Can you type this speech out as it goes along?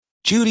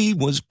Judy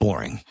was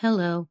boring.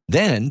 Hello.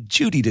 Then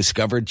Judy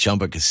discovered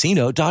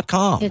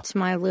ChumbaCasino.com. It's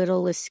my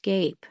little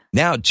escape.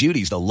 Now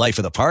Judy's the life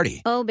of the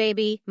party. Oh,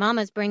 baby,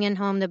 mama's bringing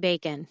home the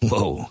bacon.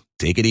 Whoa,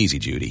 take it easy,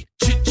 Judy.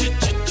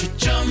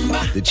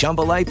 The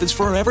Chumba life is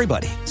for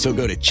everybody. So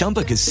go to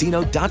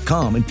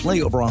ChumbaCasino.com and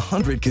play over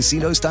 100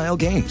 casino-style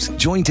games.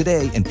 Join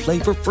today and play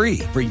for free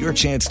for your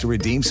chance to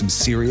redeem some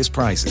serious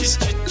prizes.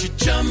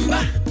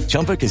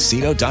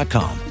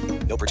 ChumbaCasino.com.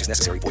 No purchase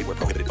necessary. Void where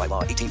prohibited by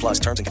law. 18 plus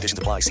terms and conditions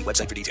apply. See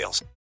website for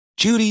details.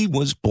 Judy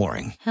was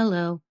boring.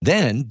 Hello.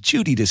 Then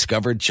Judy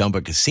discovered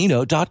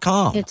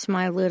ChumbaCasino.com. It's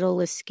my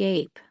little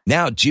escape.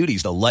 Now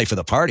Judy's the life of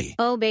the party.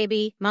 Oh,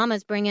 baby,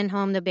 mama's bringing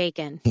home the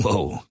bacon.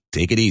 Whoa,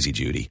 take it easy,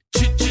 Judy.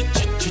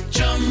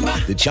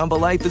 The Chumba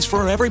life is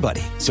for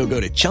everybody. So go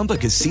to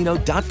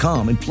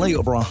ChumbaCasino.com and play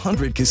over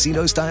 100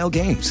 casino-style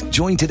games.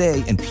 Join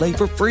today and play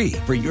for free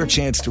for your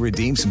chance to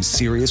redeem some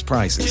serious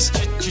prizes.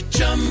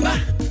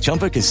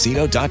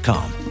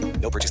 ChumbaCasino.com.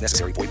 No purchase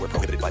necessary. Void where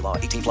prohibited by law.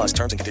 18 plus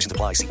terms and conditions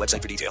apply. See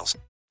website for details.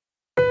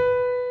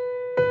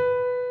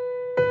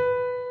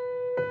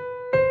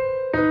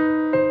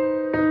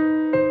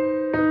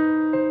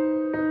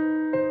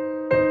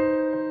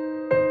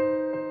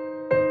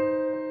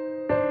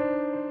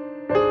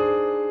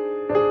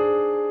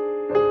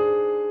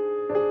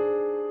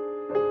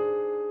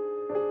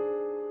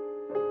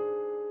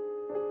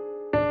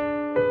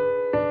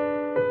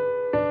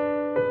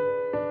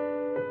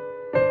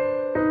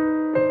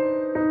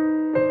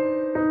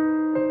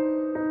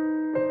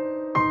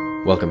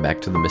 Welcome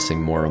back to the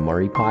Missing Maura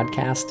Murray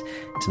podcast.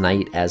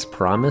 Tonight, as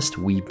promised,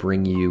 we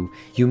bring you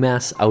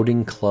UMass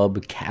Outing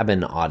Club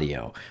cabin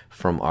audio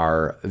from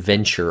our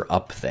venture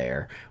up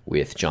there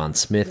with John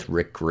Smith,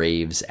 Rick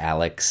Graves,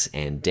 Alex,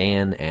 and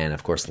Dan, and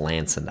of course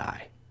Lance and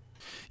I.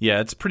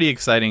 Yeah, it's pretty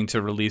exciting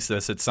to release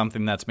this. It's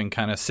something that's been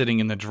kind of sitting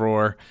in the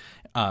drawer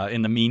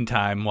in the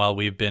meantime while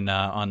we've been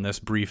on this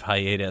brief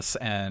hiatus,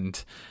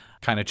 and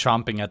kind of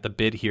chomping at the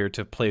bit here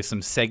to play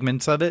some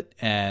segments of it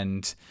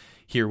and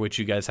hear what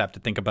you guys have to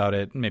think about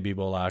it. Maybe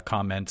we'll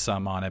comment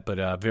some on it,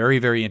 but very,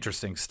 very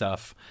interesting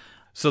stuff.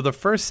 So the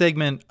first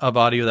segment of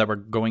audio that we're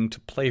going to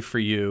play for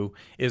you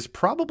is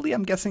probably,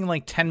 I'm guessing,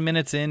 like 10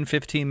 minutes in,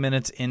 15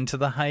 minutes into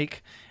the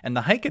hike. And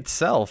the hike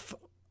itself,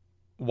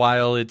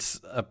 while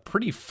it's a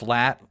pretty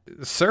flat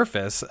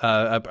surface,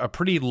 a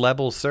pretty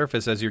level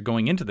surface as you're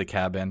going into the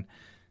cabin,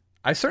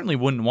 I certainly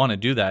wouldn't want to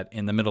do that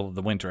in the middle of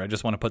the winter. I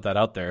just want to put that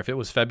out there. If it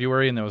was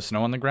February and there was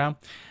snow on the ground,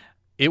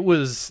 it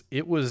was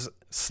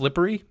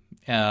slippery.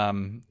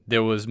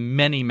 There was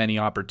many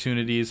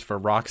opportunities for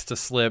rocks to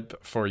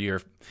slip, for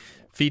your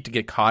feet to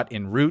get caught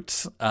in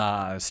roots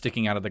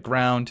sticking out of the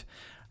ground.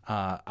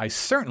 I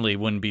certainly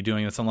wouldn't be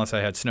doing this unless I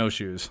had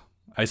snowshoes.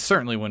 I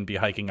certainly wouldn't be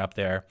hiking up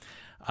there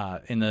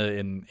in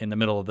the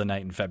middle of the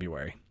night in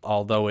February.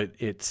 Although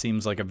it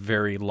seems like a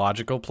very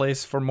logical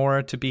place for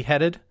Maura to be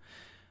headed,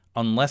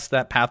 unless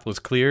that path was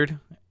cleared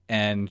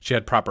and she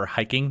had proper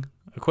hiking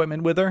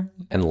equipment with her.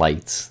 And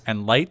lights.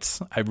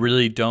 I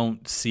really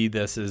don't see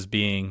this as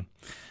being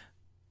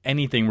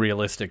anything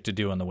realistic to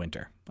do in the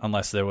winter,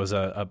 unless there was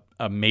a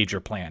major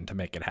plan to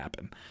make it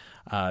happen.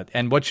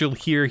 And what you'll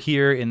hear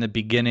here in the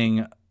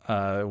beginning,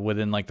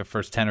 within like the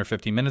first 10 or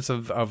 15 minutes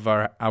of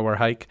our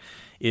hike,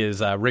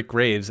 is Rick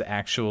Graves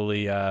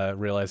actually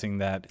realizing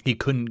that he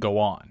couldn't go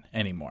on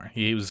anymore.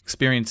 He was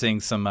experiencing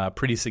some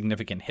pretty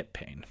significant hip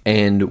pain.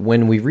 And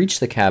when we reached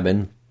the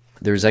cabin,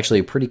 there's actually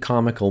a pretty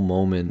comical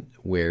moment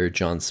where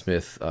John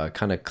Smith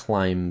kind of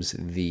climbs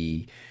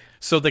the...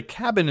 So the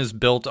cabin is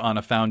built on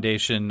a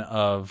foundation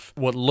of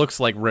what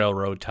looks like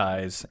railroad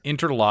ties,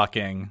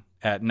 interlocking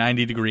at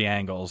 90-degree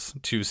angles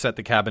to set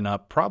the cabin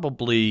up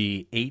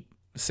probably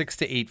 6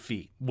 to 8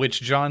 feet,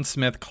 which John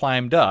Smith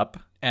climbed up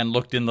and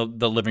looked in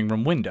the living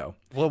room window.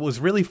 What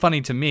was really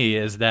funny to me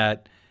is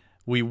that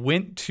we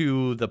went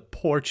to the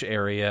porch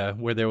area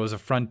where there was a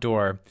front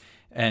door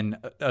and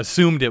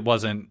assumed it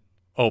wasn't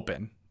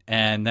open,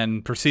 and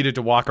then proceeded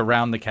to walk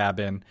around the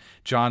cabin.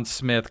 John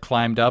Smith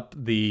climbed up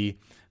the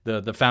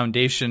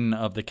foundation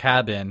of the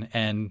cabin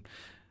and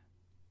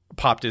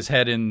popped his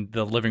head in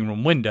the living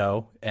room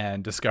window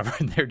and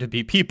discovered there to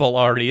be people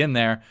already in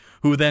there,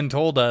 who then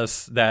told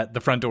us that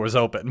the front door was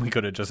open. We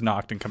could have just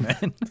knocked and come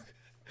in.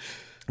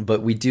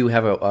 But we do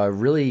have a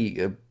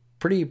really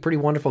pretty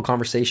wonderful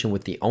conversation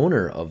with the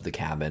owner of the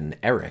cabin,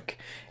 Eric,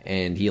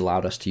 and he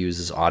allowed us to use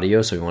his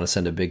audio, so we want to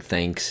send a big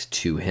thanks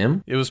to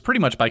him. It was pretty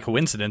much by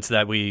coincidence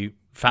that we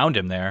found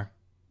him there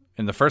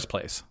in the first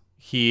place.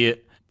 He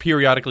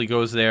periodically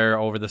goes there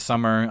over the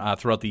summer,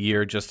 throughout the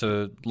year, just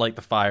to light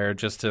the fire,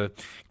 just to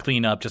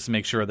clean up, just to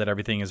make sure that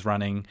everything is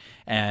running.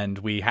 And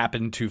we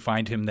happened to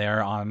find him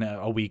there on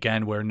a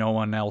weekend where no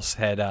one else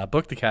had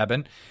booked the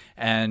cabin.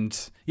 And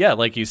yeah,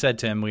 like you said,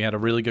 Tim, we had a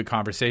really good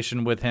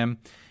conversation with him,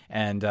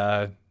 and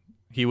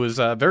he was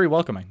very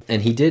welcoming.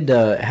 And he did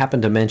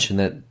happen to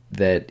mention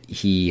that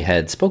he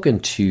had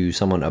spoken to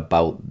someone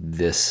about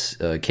this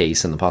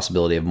case and the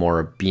possibility of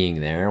Maura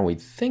being there. We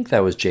think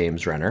that was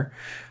James Renner.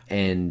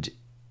 And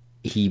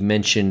he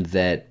mentioned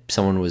that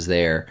someone was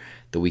there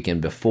the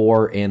weekend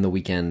before and the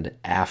weekend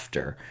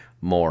after.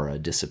 Maura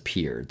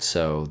disappeared.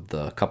 So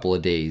the couple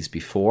of days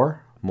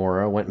before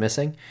Maura went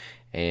missing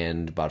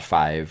and about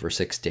 5 or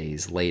 6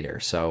 days later.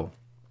 So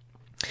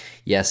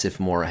yes, if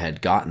Maura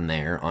had gotten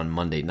there on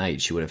Monday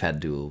night, she would have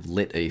had to have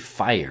lit a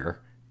fire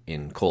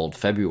in cold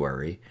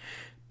February,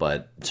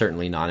 but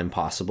certainly not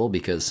impossible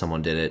because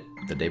someone did it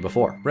the day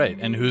before. Right,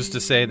 and who's to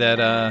say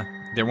that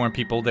there weren't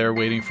people there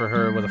waiting for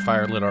her with a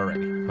fire lit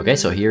already? Okay,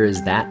 so here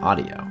is that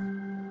audio.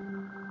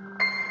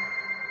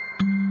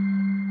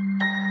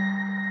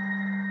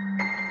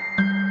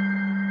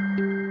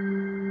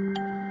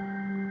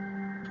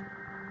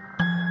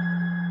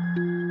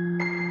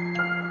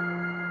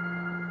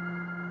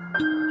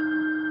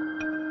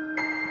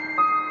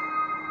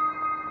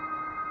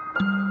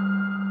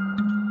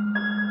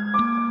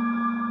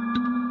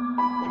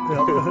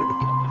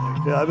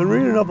 Yeah, I've been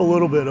reading up a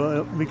little bit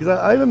because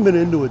I haven't been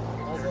into it,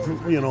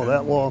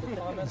 that long.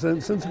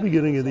 Since the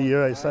beginning of the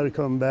year, I started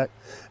coming back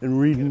and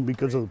reading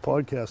because of the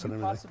podcast and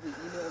everything.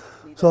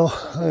 So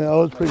I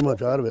was pretty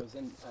much out of it.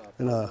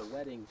 And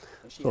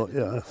so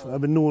yeah, I've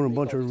been doing a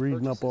bunch of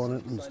reading up on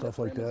it and stuff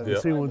like that. And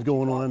seeing what's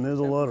going on. There's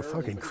a lot of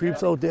fucking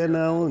creeps out there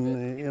now,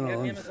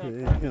 and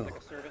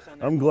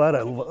I'm glad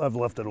I've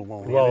left it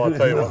alone. Well, I'll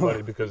tell you what,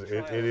 buddy, because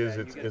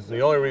it's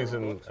the only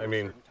reason. I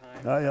mean.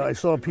 I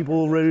saw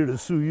people ready to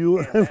sue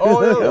you.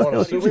 Oh, yeah, they want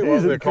to sue me.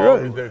 Well, they're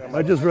calling me.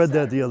 I just read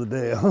that the other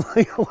day. I'm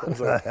like, what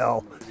the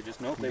hell?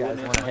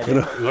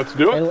 Let's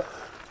do it.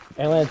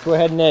 Hey, Lance, we're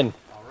heading in.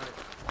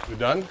 You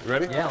done? You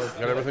ready? Yeah.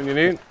 Got everything you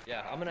need?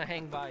 Yeah, I'm going to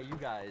hang by you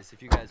guys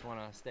if you guys want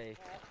to stay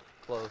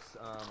close.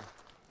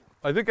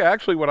 I think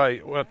actually what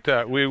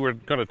we were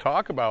going to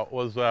talk about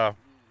was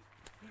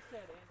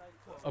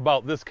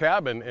about this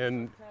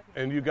cabin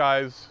and you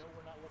guys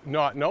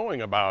not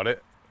knowing about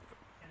it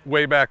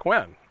way back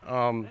when.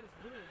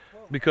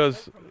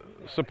 Because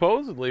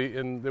supposedly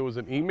there was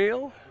an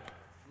email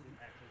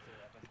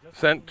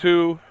sent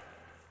to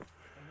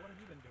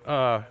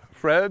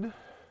Fred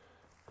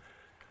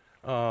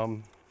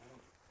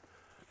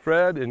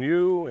and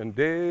you and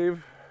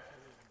Dave,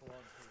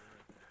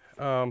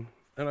 so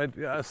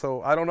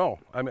I don't know.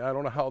 I mean, I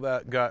don't know how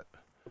that got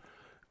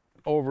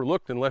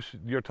overlooked unless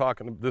you're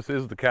talking. This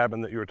is the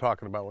cabin that you were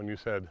talking about when you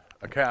said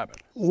a cabin.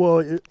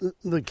 Well,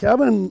 the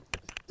cabin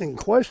in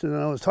question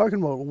I was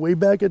talking about way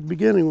back at the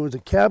beginning was a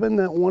cabin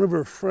that one of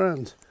her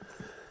friends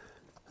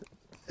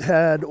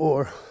had,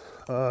 or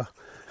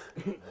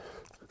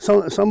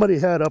somebody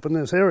had up in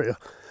this area,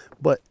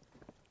 but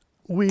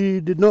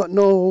we did not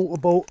know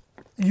about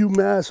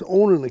UMass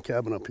owning the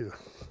cabin up here.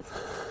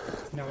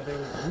 Now, there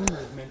was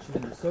rumors mentioned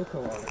in the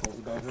SoCo articles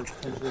about her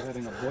potentially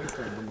having a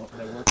boyfriend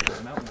that worked at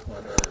the mountain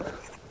club area.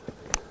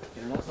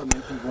 And it also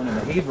mentioned one in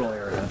the Haverhill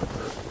area.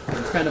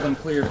 It's kind of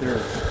unclear if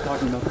they're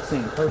talking about the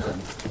same person.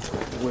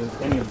 Would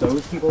any of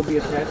those people be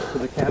attached to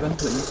the cabin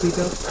that you speak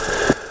of?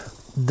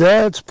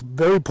 That's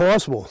very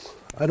possible.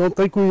 I don't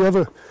think we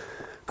ever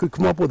could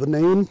come up with a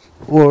name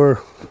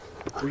or...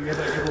 Were you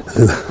ever able to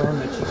confirm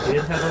that she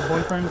did have a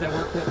boyfriend that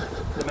worked at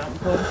the mountain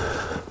club?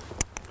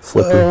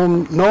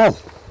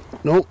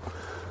 No.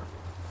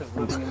 Because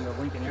living in the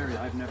Lincoln area,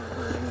 I've never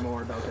heard any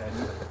more about that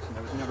either. And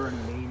there was never any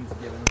names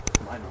given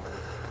to my knowledge.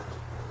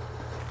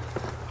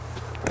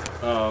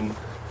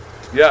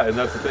 Yeah, and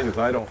that's the thing is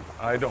I don't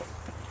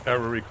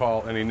ever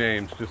recall any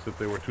names, just that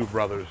they were two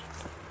brothers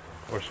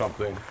or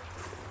something.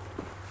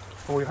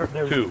 Well, we heard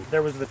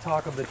there was the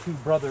talk of the two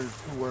brothers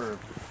who were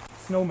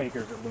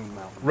snowmakers at Loon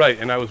Mountain. Right,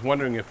 and I was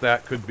wondering if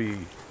that could be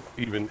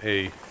even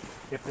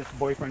if this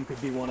boyfriend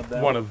could be one of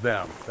them. One of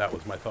them. That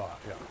was my thought.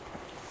 Yeah.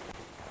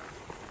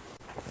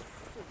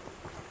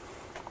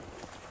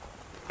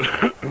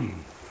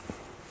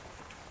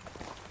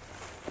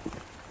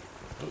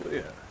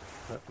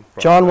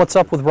 John, what's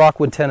up with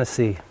Rockwood,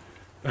 Tennessee?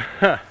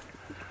 Well,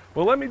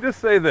 let me just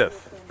say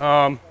this.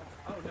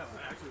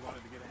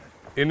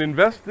 In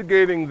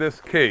investigating this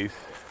case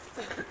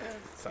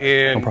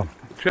and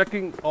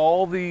checking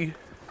all the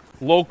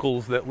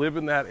locals that live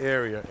in that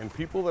area and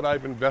people that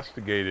I've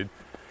investigated,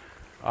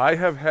 I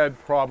have had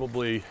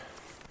probably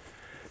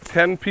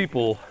 10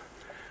 people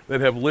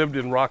that have lived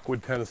in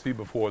Rockwood, Tennessee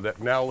before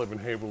that now live in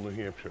Haverhill, New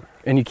Hampshire.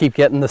 And you keep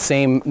getting the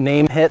same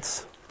name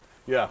hits?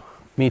 Yeah.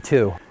 Me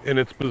too. And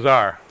it's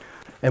bizarre.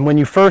 And when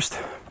you first,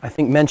 I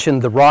think,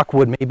 mentioned the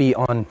Rockwood maybe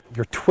on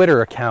your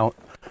Twitter account,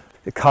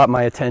 it caught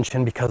my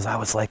attention because I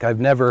was like, I've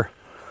never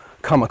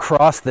come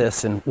across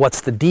this, and what's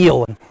the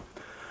deal? And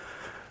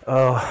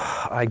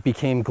I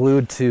became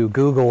glued to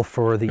Google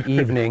for the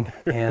evening,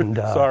 and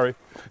sorry.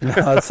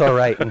 No, it's all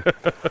right. And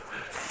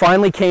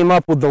finally came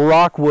up with the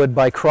Rockwood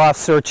by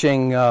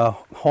cross-searching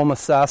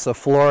Homosassa,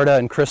 Florida,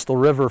 and Crystal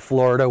River,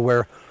 Florida,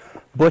 where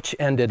Butch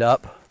ended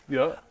up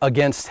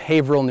against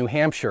Haverhill, New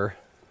Hampshire.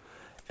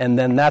 And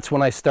then that's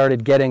when I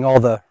started getting all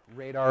the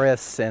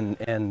Radarists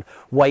and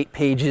white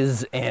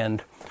pages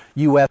and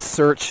U.S.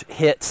 search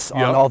hits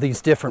on all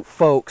these different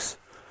folks.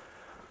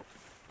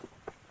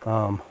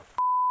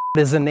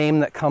 Is a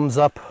name that comes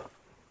up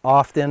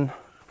often.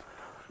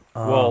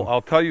 Well,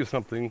 I'll tell you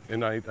something,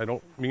 and I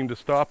don't mean to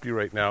stop you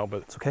right now,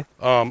 but it's okay.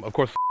 Of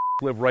course,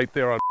 live right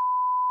there on.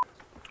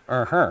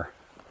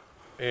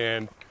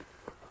 And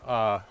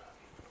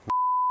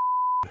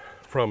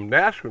from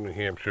Nashua, New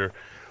Hampshire,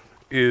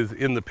 is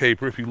in the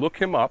paper. If you look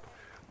him up,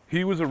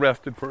 he was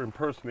arrested for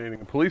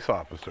impersonating a police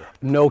officer.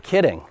 No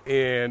kidding.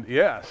 And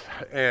yes,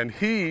 and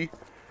he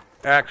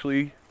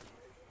actually,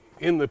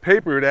 in the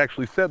paper, it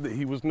actually said that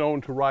he was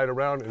known to ride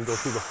around and go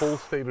through the whole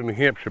state of New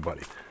Hampshire,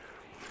 buddy.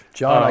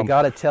 John, I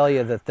got to tell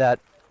you that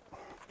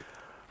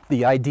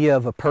the idea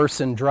of a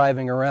person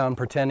driving around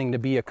pretending to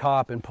be a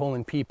cop and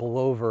pulling people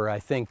over, I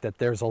think that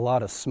there's a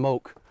lot of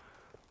smoke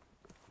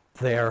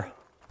there.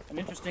 An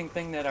interesting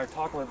thing that our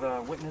talk with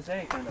Witness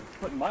A kind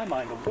of put in my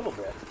mind a little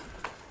bit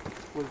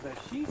was that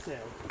she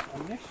said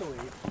initially,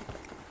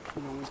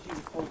 when she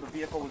was told the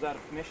vehicle was out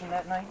of commission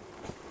that night,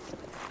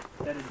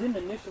 that it didn't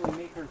initially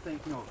make her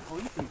think,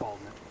 police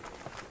involvement.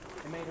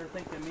 It made her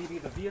think that maybe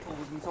the vehicle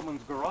was in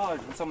someone's garage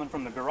and someone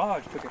from the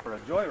garage took it for a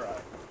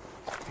joyride.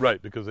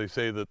 Right, because they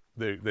say that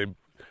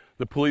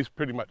the police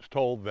pretty much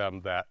told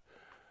them that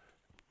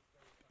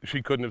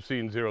she couldn't have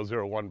seen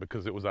 001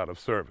 because it was out of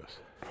service.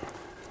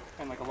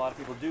 And like a lot of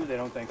people do, they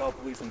don't think,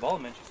 police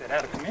involvement. She said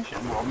out of commission.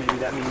 Well, maybe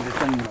that means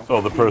it's in, So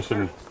the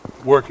person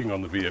working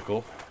on the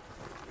vehicle,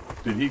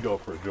 did he go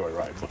for a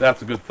joyride? Well,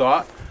 that's a good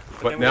thought.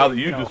 But now that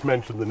you just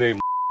mentioned the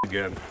name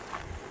again,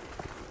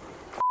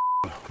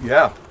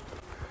 yeah.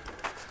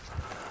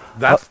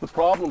 That's the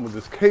problem with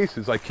this case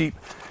is I keep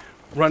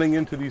running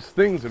into these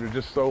things that are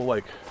just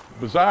so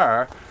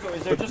bizarre. So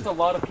is there just a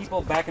lot of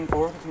people back and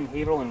forth between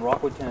Haverhill and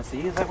Rockwood,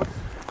 Tennessee? Is that what?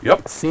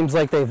 Yep. Seems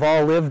like they've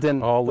all lived in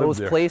those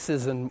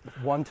places in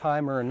one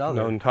time or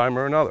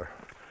another.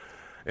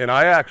 And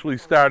I actually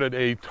started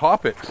a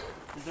topics.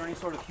 Is there any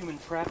sort of human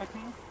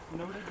trafficking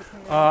noted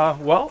between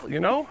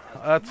them?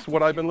 That's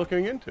what I've been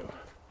looking into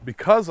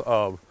because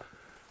of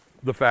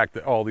the fact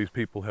that all these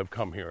people have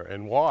come here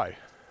and why.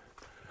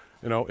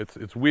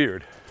 It's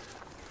weird.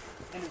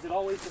 And is it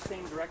always the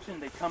same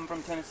direction? They come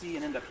from Tennessee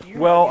and end up here?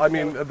 Well,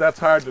 that's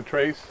hard to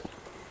trace.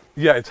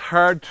 Yeah, it's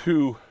hard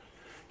to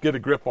get a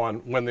grip on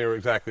when they were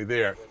exactly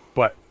there.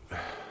 But,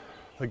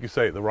 like you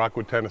say, the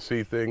Rockwood,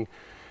 Tennessee thing,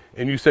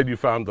 and you said you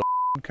found the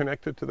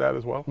connected to that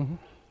as well? Mm-hmm.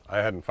 I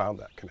hadn't found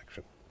that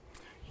connection.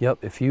 Yep,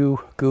 if you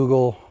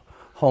Google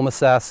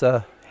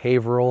Homosassa,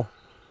 Haverhill,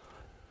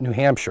 New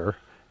Hampshire,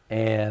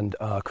 and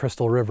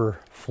Crystal River,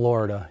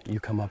 Florida,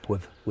 you come up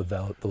with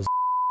those.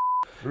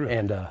 Really?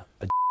 And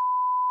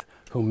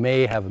who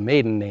may have a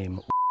maiden name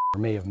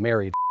or may have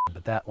married,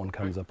 but that one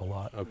comes up a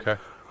lot. Okay.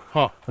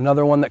 Huh.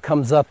 Another one that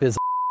comes up is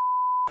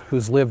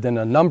who's lived in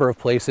a number of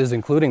places,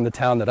 including the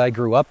town that I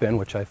grew up in,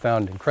 which I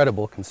found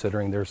incredible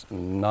considering there's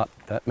not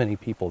that many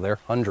people there,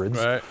 hundreds.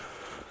 Right.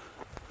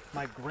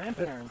 My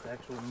grandparents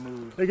actually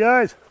moved. Hey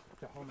guys,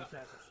 to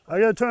Homosassa. I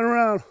gotta turn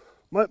around.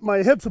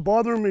 My hips are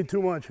bothering me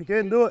too much. I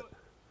can't do it.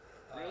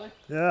 Really?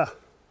 Yeah.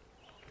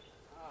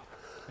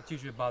 It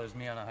usually bothers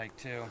me on a hike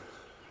too.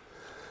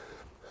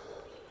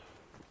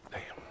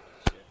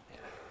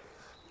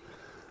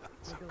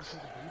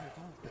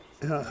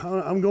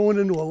 Yeah, I'm going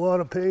into a lot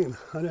of pain.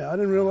 I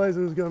didn't realize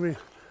it was going to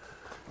be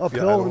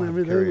uphill and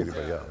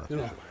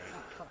everything.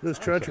 This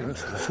treacherous.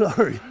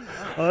 Sorry.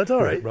 Oh, that's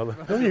all right, brother.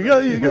 Oh, you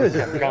good.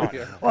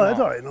 Oh, that's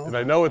all right. No. And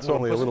I know it's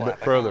only a little bit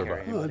further,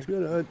 but Oh, that's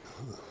good.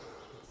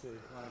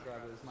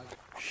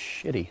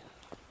 Shitty.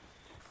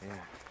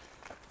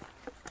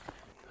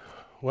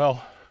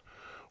 Well,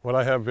 what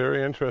I have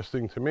very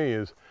interesting to me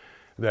is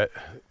that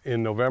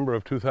in November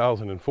of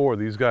 2004,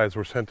 these guys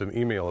were sent an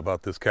email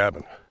about this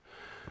cabin.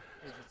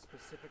 Is it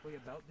specifically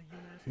about the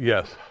UMass?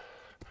 Yes.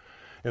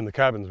 And the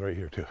cabin's right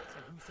here, too.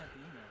 And who sent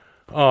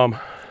the email?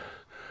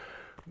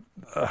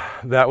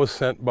 That was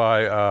sent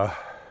by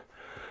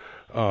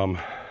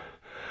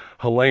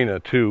Helena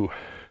to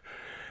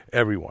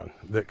everyone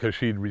because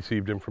she'd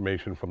received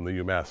information from the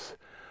UMass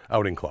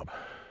Outing Club.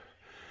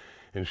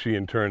 And she,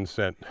 in turn,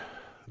 sent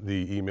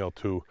the email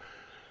to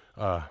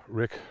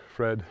Rick,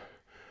 Fred,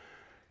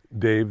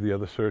 Dave, the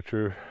other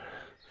searcher,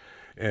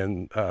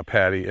 and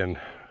Patty and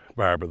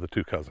Barbara, the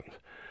two cousins.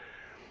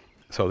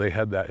 So they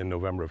had that in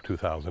November of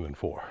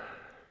 2004.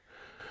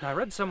 Now, I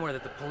read somewhere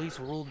that the police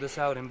ruled this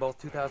out in both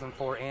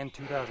 2004 and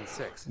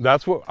 2006.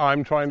 That's what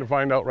I'm trying to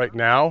find out right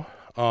now.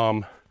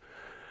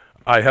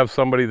 I have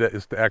somebody that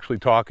is actually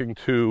talking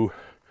to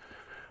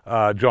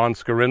John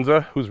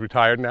Scarinza, who's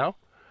retired now,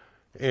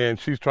 and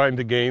she's trying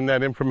to gain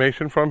that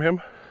information from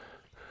him.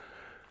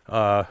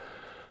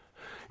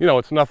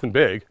 It's nothing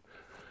big.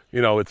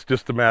 It's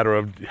just a matter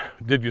of,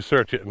 did you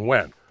search it and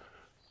when?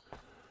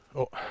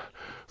 Oh,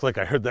 it's like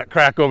I heard that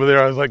crack over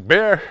there. I was like,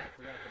 bear.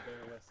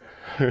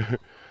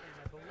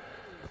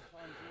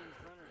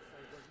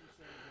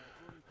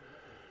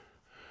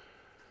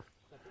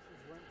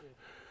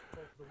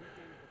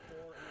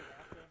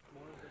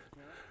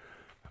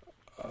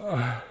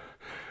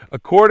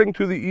 According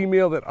to the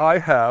email that I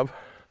have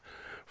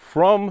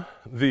from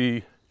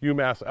the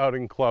UMass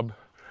Outing Club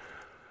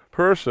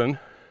person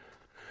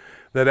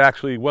that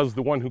actually was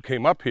the one who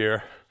came up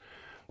here,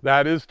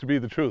 that is to be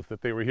the truth,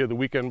 that they were here the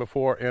weekend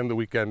before and the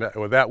weekend,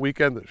 or that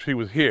weekend that she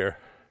was here,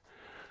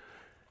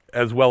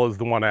 as well as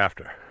the one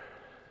after.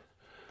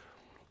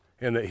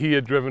 and that he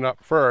had driven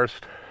up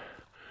first.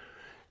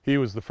 He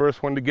was the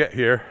first one to get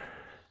here,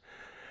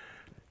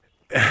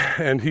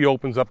 and he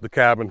opens up the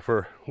cabin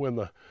for when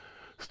the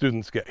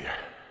students get here.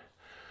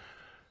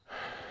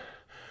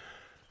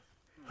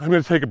 I'm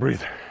going to take a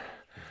breather.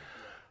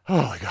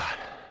 Oh my God.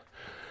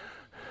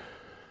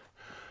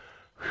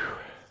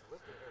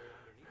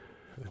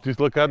 Just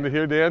look under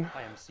here, Dan.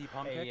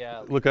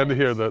 Look under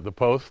here, the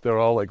posts, they're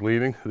all like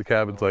leaning. The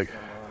cabin's like...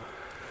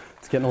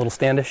 It's getting a little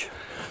standish.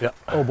 Yeah.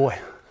 Oh boy.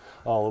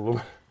 All of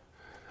them.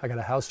 I got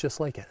a house just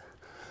like it.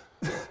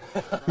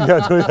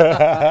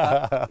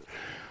 Yeah.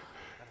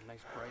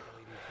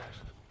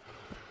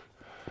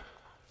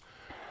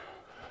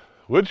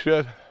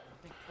 Woodshed.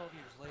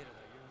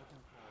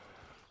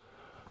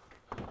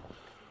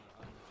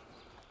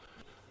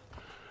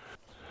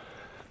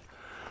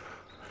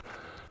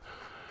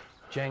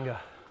 Jenga.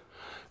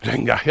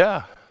 Jenga,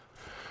 yeah.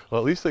 Well,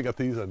 at least they got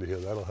these under here.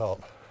 That'll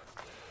help.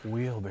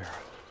 Wheelbarrow.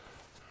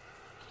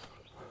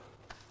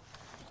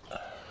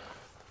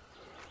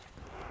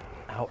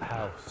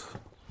 Outhouse.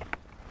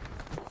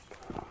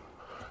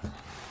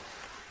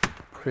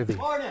 Privy.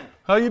 Morning.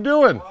 How you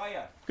doing? How are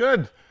you?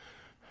 Good.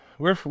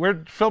 We're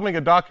filming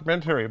a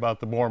documentary about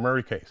the Maura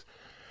Murray case.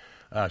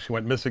 She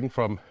went missing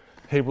from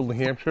Haverhill, New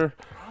Hampshire.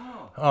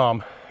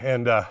 Oh. What's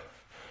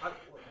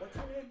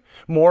her name?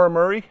 Maura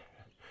Murray?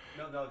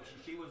 No,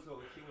 she was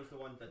the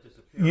one that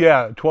disappeared.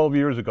 Yeah, 12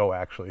 years ago,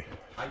 actually.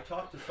 I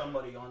talked to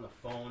somebody on the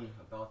phone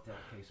about that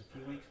case a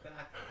few weeks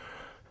back.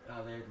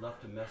 They had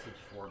left a message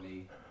for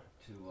me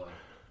to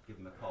give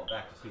them a call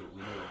back to see what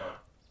we knew about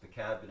the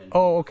cabin and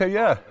Oh, okay,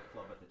 yeah. the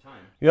club at the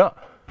time. Yeah.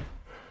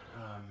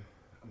 I'm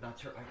not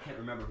sure. I can't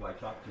remember who I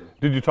talked to.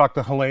 Did you talk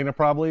to Helena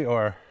probably,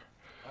 or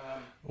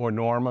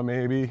Norma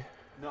maybe?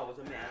 No, it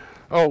was a man.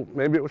 Oh,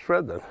 maybe it was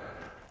Fred then.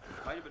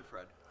 Might have been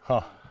Fred.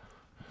 Huh.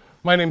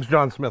 My name's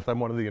John Smith. I'm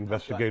one of the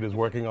investigators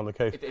working on the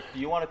case. If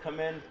you want to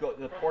come in, go.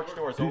 The porch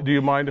door is open. Do you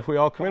mind if we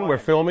all come in? on We're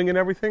in. filming and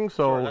everything,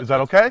 so Sure, is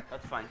that okay?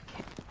 That's fine.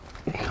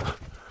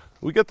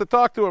 We get to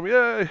talk to him.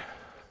 Yay!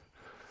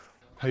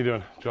 How you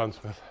doing? John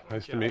Smith.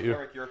 Nice to meet you.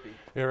 Eric Yerpe.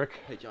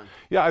 Eric? Hey, John.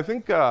 Yeah, I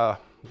think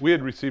we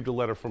had received a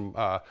letter from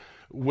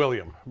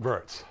William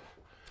Verts.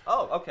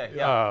 Oh, okay.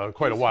 Yeah.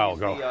 Quite a while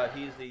ago.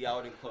 He's the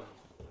outing club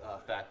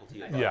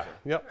faculty advisor. Yeah.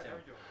 Yep.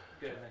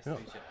 Good. Nice to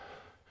meet you.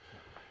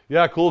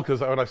 Yeah, cool,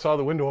 because when I saw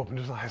the window open,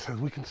 I said,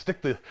 we can stick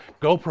the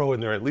GoPro in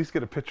there, at least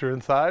get a picture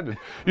inside. And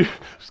you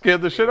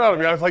scared the shit out of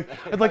me. I was like,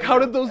 how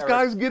did those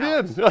guys get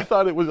in? I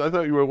thought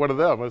you were one of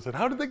them. I said,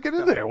 how did they get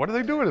in there? What are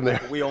they doing in there?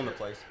 We own the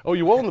place. Oh,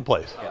 you own the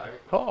place? Yeah.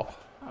 Oh.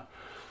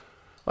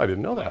 I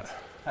didn't know that.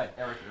 Hi,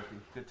 Eric Yerpe.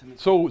 Good to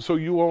meet you. So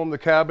you own the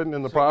cabin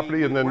and the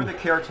property, and then... We're the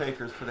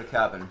caretakers for the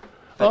cabin.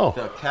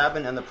 The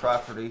cabin and the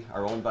property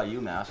are owned by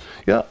UMass.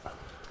 Yeah.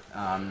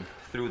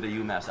 Through the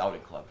UMass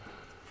Outing Club.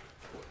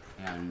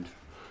 And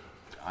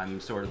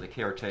I'm sort of the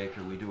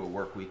caretaker. We do a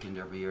work weekend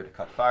every year to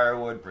cut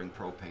firewood, bring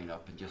propane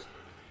up, and just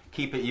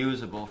keep it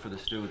usable for the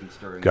students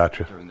during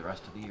the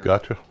rest of the year.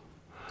 Gotcha.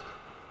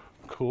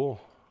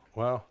 Cool.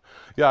 Wow.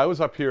 Yeah, I was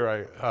up here,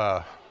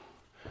 I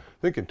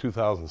think in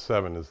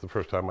 2007 is the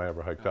first time I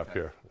ever hiked up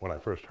here, when I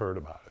first heard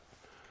about it.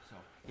 So,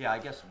 yeah, I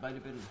guess it might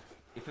have been,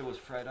 if it was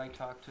Fred I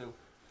talked to.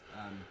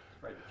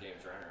 Right,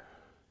 James Renner.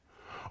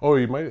 Oh,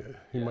 he might.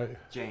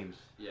 James.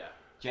 Yeah.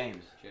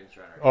 James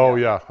Renner. Oh,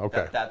 yeah,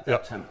 okay.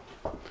 That's him.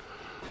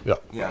 Yeah.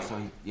 Yeah,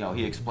 so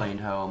he explained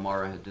how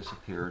Maura had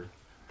disappeared,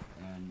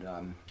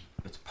 and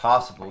it's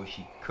possible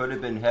she could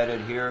have been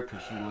headed here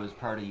because she was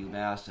part of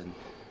UMass, and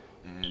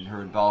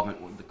her involvement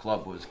with the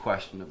club was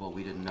questionable.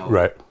 We didn't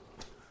know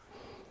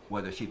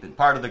whether she'd been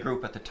part of the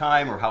group at the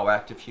time or how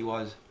active she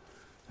was.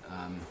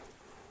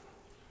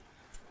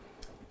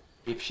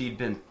 If she'd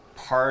been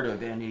part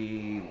of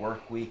any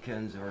work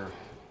weekends or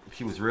if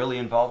she was really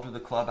involved with the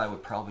club, I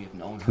would probably have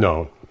known her.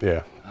 No,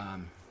 yeah.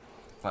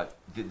 But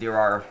there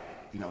are,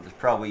 there's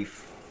probably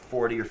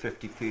 40 or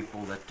 50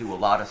 people that do a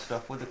lot of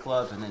stuff with the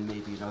club, and then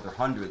maybe another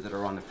 100 that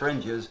are on the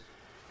fringes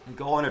and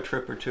go on a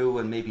trip or two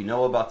and maybe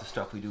know about the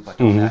stuff we do, but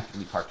don't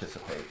actively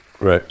participate.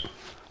 Right.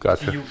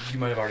 Gotcha. So you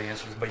might have already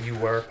answered this, but you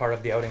were part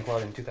of the outing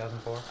club in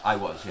 2004? I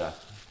was, yeah.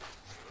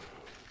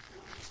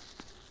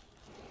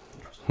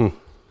 So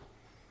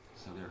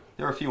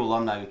there are a few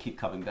alumni who keep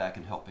coming back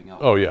and helping out.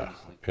 Oh, yeah.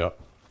 Yeah,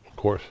 of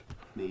course.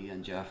 Me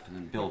and Jeff, and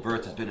then Bill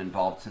Verts has been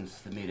involved since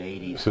the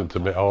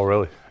mid-'80s. Oh,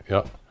 really?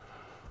 Yeah.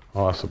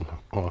 Awesome.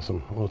 Well,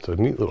 it's a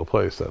neat little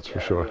place, that's for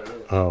sure.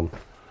 You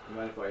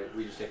mind if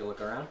we just take a look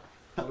around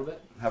a little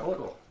bit? Have a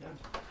look. Yeah.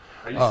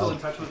 Are you still in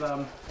touch with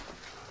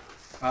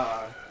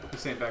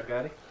Hussein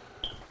Baghdadi?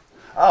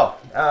 Oh,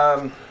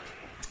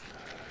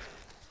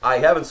 I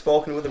haven't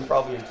spoken with him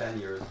probably in 10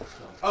 years.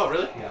 So. Oh,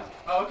 really? Yeah.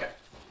 Oh, okay.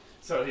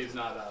 So he's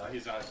not part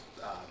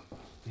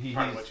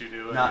of what you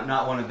do?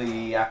 Not one of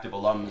the active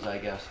alums, I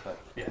guess, but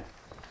yeah.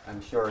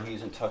 I'm sure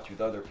he's in touch with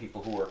other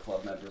people who were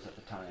club members at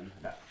the time.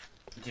 Yeah.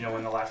 Do you know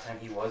when the last time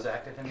he was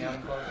active in the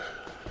outing club?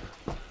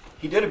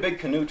 He did a big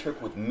canoe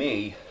trip with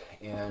me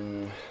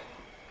in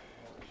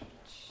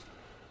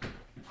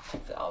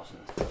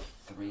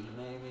 2003,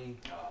 maybe.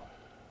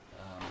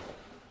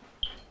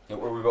 Yeah,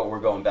 we're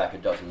going back a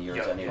dozen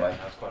years anyway.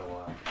 That's quite a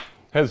while.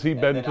 Has he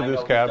been to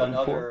this cabin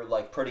done before? other,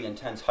 like, pretty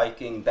intense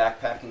hiking,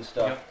 backpacking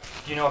stuff.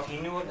 Yep. Do you know if he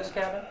knew of this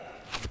cabin?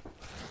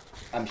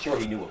 I'm sure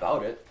he knew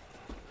about it.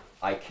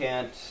 I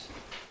can't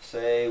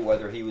say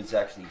whether he was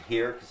actually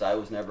here, because I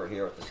was never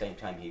here at the same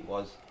time he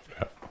was.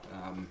 Yeah.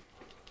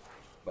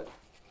 But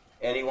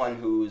anyone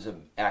who's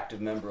an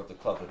active member of the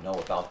club would know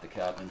about the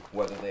cabin.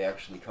 Whether they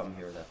actually come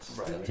here, that's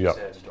a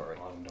sad story.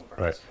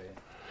 Right.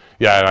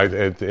 Yeah,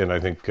 and I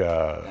think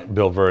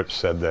Bill Vert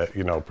said that,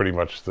 you know, pretty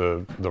much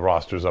the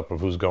roster's up of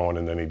who's going,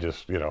 and then he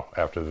just, you know,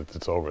 after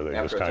it's over, they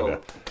just kind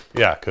of,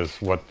 yeah, because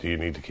what do you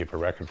need to keep a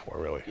record for,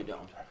 really? You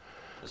don't.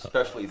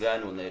 Especially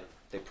then when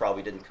they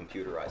probably didn't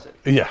computerize it.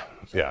 Yeah.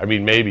 I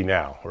mean, maybe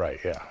now, right?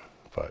 Yeah,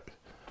 but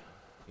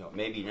you know,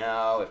 maybe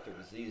now, if it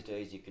was these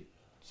days,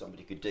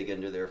 somebody could dig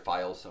into their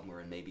files somewhere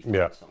and maybe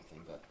find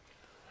something. But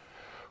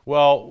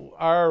well,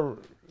 our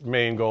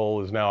main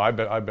goal is now.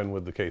 I've been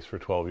with the case for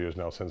 12 years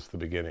now, since the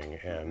beginning,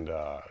 and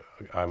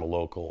I'm a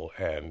local,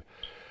 and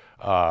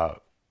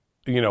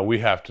you know, we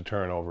have to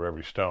turn over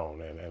every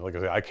stone. And like I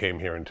said, I came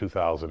here in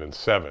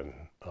 2007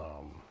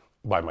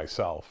 by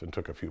myself and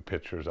took a few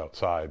pictures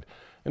outside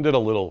and did a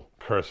little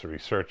cursory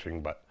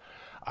searching, but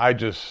I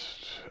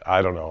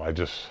don't know. I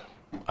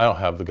don't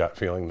have the gut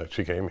feeling that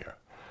she came here.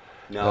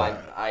 No,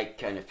 I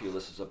kind of feel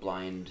this is a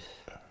blind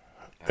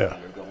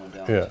avenue going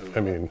down. Yeah, I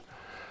mean,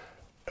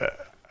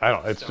 I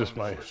don't. It's just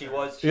my. She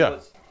was.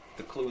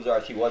 The clues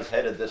are she was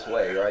headed this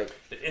way, right?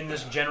 In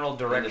this general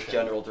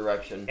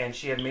direction. And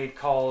she had made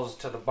calls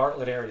to the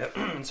Bartlett area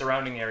and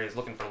surrounding areas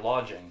looking for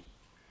lodging.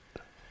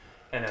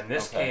 And then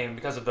this came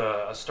because of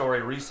a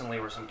story recently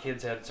where some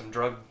kids had some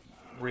drug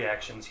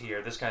reactions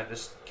here.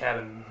 This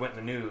cabin went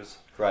in the news.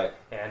 Right.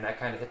 And that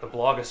kind of hit the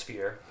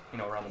blogosphere, you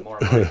know, around the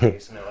Mora Murray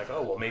case. And they're like,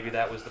 oh, well, maybe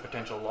that was the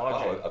potential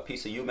lodging. Oh, a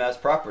piece of UMass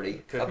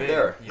property could up be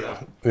there.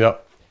 Yeah.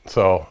 Yep.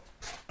 So,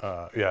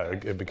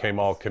 it became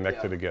all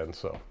connected again.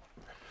 So,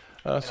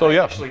 I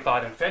actually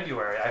thought in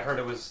February, I heard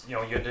it was, you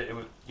know, you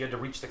had to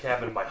reach the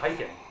cabin by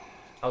hiking.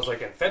 I was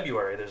like, in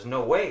February, there's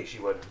no way she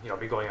would, you know,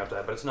 be going up to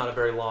that, but it's not a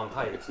very long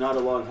hike. It's not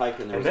a long hike,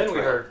 and then we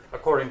heard,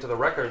 according to the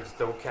records,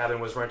 the cabin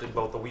was rented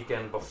both the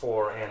weekend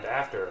before and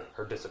after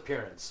her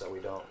disappearance, so we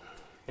don't.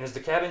 And is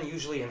the cabin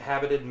usually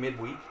inhabited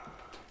midweek?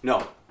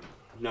 No,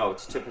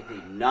 it's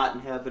typically not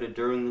inhabited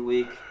during the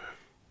week,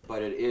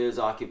 but it is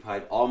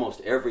occupied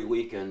almost every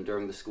weekend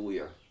during the school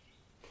year.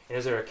 And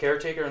is there a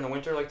caretaker in the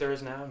winter like there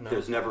is now? No.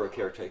 There's never a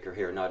caretaker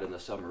here, not in the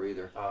summer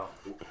either. Oh.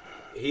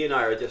 He and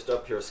I are just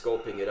up here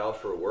scoping it out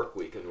for a work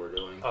weekend we're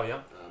doing. Oh,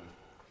 yeah?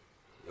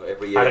 You know,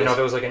 every year. I didn't know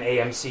there was like an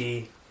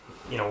AMC,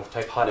 you know,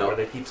 type hut where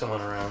they keep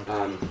someone around.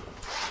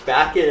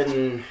 Back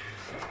in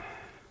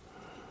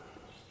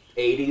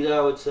 80s,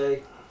 I would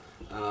say,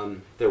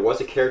 there was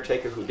a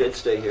caretaker who did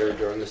stay here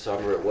during the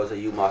summer. It was a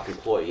UMOC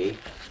employee.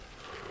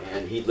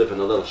 And he'd live in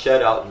a little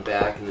shed out in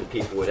back, and then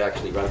people would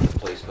actually rent the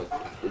place. But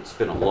it's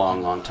been a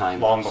long, long time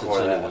since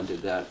anyone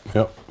did that.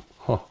 Yep.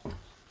 Huh.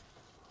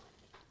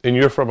 And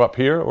you're from up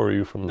here, or are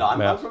you from? No,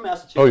 I'm from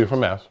Massachusetts. Oh, you're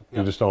from Mass. Yep.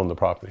 You just own the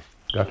property.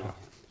 Gotcha.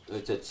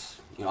 It's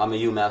you know, I'm a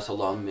UMass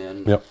alum,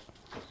 and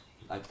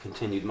I've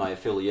continued my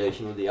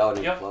affiliation with the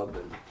outing club.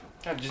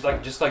 And just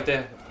like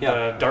the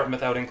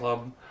Dartmouth outing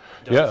club.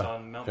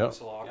 On Mount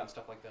Moosilauke and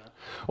stuff like that.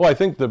 Well, I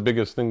think the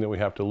biggest thing that we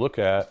have to look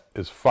at,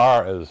 as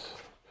far as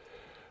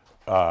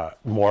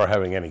more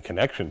having any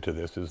connection to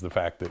this, is the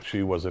fact that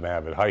she was an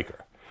avid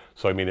hiker.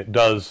 So I mean, it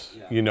does,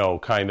 you know,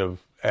 kind of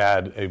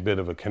add a bit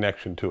of a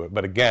connection to it.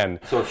 But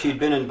again, so if she'd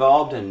been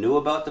involved and knew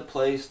about the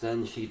place,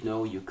 then she'd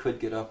know you could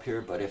get up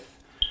here. But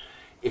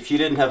if she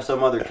didn't have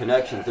some other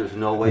connections, there's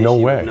no way she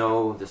would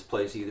know this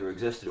place either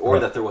existed or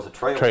that there was a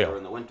trail there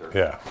in the winter.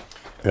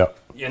 Yeah.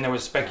 And there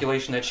was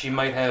speculation that she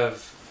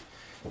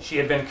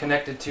had been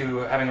connected to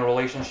having a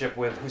relationship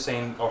with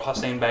Hussein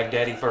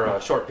Baghdadi for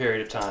a short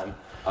period of time.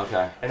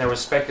 Okay. And there was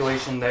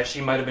speculation that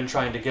she might have been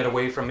trying to get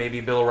away from maybe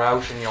Bill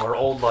Rausch and, you know, her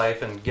old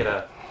life and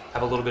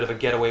have a little bit of a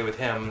getaway with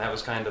him. That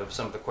was kind of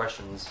some of the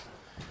questions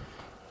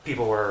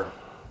people were.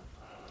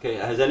 Okay,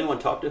 has anyone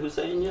talked to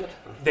Hussein yet?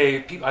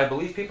 I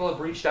believe people have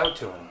reached out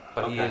to him,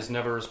 but he has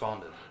never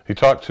responded. He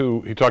talked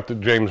to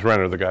James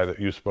Renner, the guy that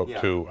you spoke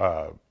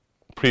to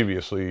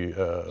previously.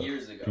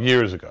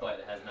 Years ago.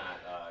 But has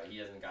not. He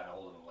hasn't gotten a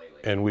hold of him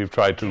lately. And we've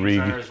tried to James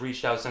Renner has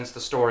reached out since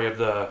the story of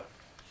the.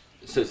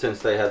 Since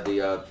they had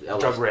the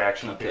drug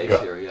reaction case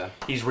here,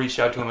 he's reached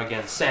out to him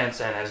again since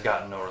and has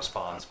gotten no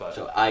response. But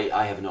so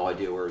I have no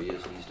idea where he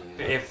is these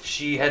days. If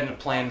she hadn't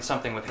planned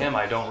something with him,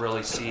 I don't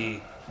really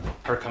see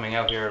her coming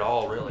out here at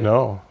all. Really,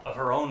 no, of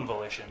her own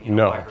volition,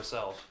 by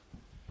herself.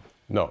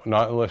 No,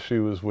 not unless she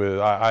was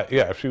with.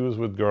 If she was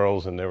with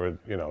girls and they were,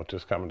 you know,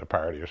 just coming to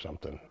party or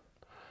something,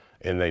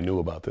 and they knew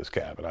about this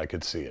cabin, I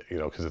could see it, you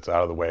know, because it's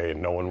out of the way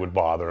and no one would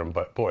bother them.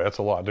 But boy, that's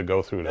a lot to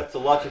go through. That's a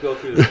lot to go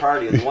through the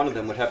party, and one of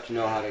them would have to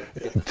know how to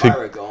get the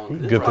fire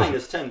going. It's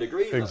minus 10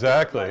 degrees.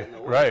 Exactly,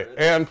 right.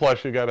 And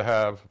plus, you got to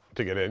have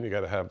to get in. You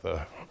got to have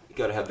the. You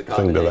got to have the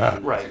thing to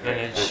that. Right,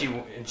 and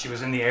she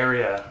was in the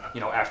area,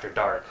 you know, after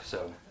dark,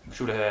 so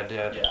Should have had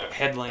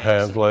headlamps,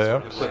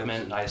 Headlamps. and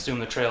equipment. And I assume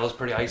the trail is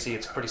pretty icy.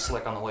 It's pretty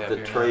slick on the way up here.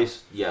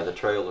 The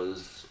trail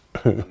is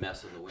a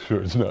mess in the winter.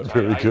 Sure, it's not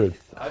very good.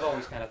 I've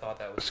always kind of thought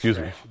that was Excuse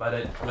strange. me.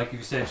 But like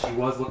you said, she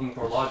was looking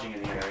for lodging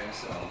in the area,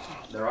 so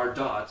there are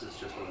dots. It's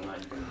just whether or not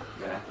you can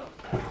connect them.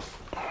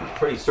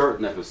 Pretty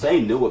certain that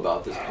Hussein knew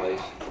about this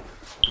place.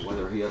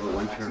 Whether he ever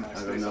went here,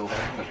 I don't know.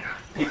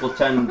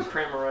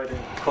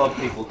 Club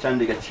people tend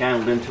to get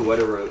channeled into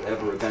whatever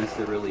events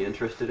they're really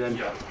interested in.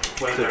 Yeah.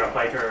 Whether they're a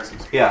hiker.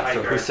 Yeah,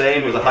 so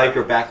Hussein was a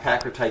hiker,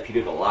 backpacker type. He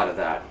did a lot of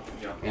that.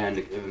 Yeah. And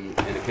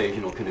an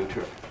occasional canoe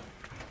trip.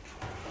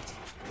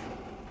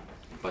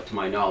 But to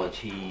my knowledge,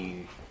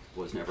 he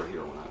was never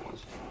here when I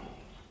was.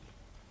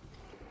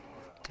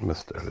 I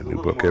must start a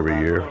new book every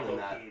year.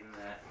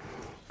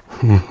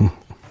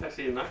 It's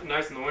actually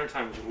nice in the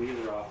wintertime when the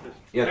leaves are off.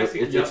 Yeah,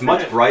 it's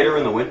much brighter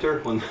in the winter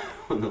when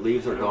the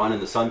leaves are gone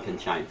and the sun can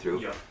shine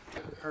through. Yeah.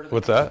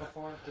 What's that?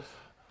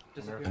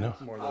 I know.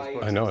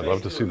 I know. I'd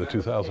love to see the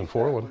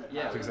 2004 one.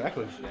 Yeah,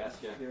 exactly.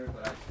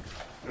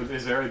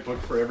 Is there a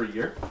book for every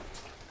year?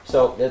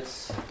 So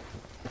it's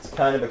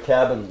kind of a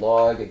cabin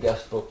log, a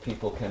guest book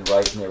people can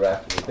write when they've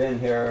actually been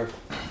here,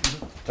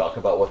 talk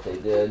about what they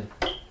did.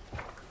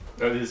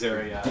 Is there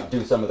a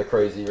do some of the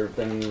crazier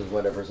things,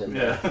 whatever's in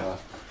there.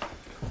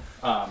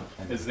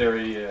 Is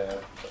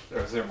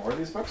there more of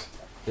these books?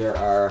 There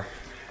are.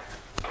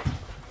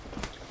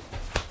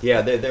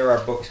 Yeah, there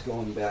are books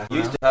going back. We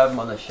used to have them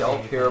on the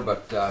shelf here,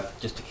 but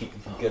just to keep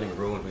them from getting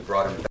ruined, we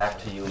brought them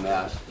back to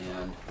UMass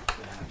and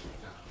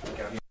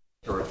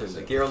or if there's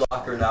a gear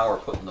locker now or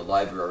put in the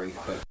library.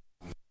 But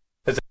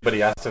has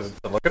anybody asked to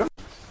look at them?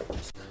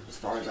 As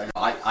far as I know,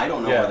 I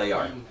don't know where they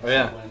are. Oh,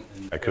 yeah.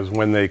 Because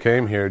when they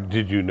came here,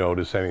 did you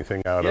notice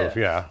anything out of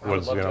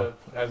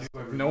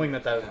knowing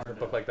that a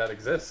book like that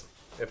exists?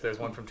 If there's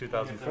one from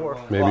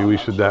 2004, maybe we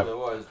should there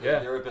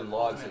have been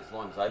logs as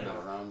long as I've been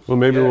around. Well,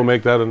 maybe we'll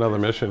make that another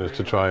mission, is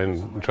to try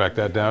and track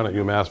that down at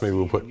UMass. Maybe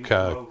we'll put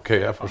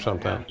KF or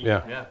something.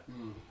 Yeah.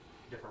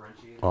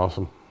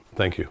 Awesome.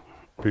 Thank you.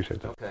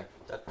 Appreciate that. Okay.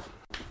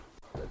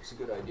 That's a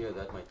good idea.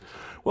 That might be.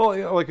 Well,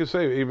 yeah, like I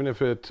say, even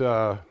if it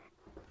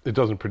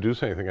doesn't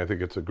produce anything, I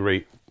think it's a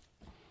great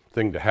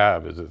thing to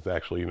have. Is it's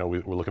actually,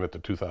 we're looking at the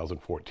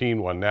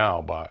 2014 one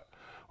now, but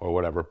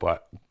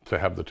to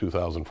have the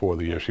 2004,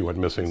 the year she went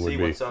missing, would be.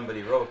 See what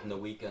somebody wrote in the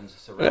weekends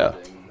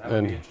surrounding. That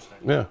would be interesting.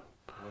 Yeah.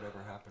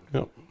 Whatever happened.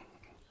 Yeah.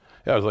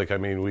 Yeah, it was like,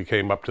 we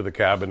came up to the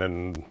cabin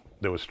and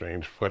there was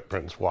strange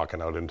footprints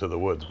walking out into the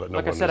woods, but no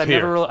one was here. Like I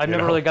said, I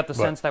never really got the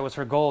sense that was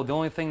her goal. The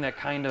only thing that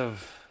kind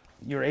of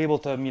you're able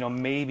to,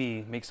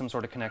 maybe make some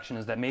sort of connection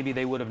is that maybe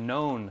they would have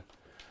known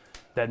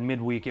that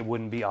midweek it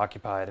wouldn't be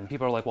occupied. And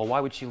people are like, well,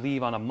 why would she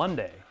leave on a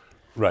Monday?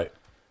 Right.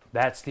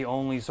 That's the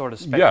only sort of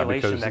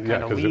speculation that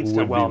kind of leads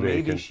to, well,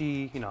 maybe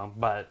she,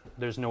 but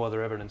there's no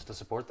other evidence to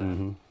support that.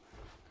 Mm-hmm.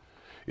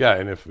 Yeah,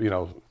 and if,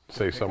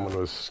 say someone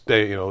was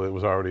staying, it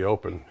was already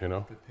open,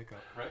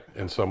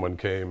 and someone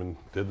came and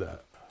did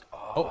that.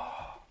 Oh,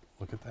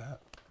 look at that.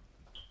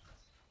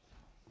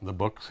 The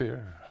book's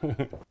here.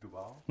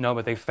 No,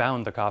 but they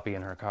found the copy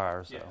in her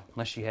car, so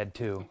unless she had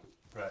two.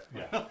 Right,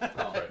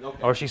 yeah.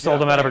 Or she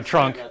sold them out of her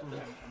trunk.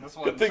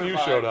 Good thing you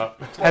showed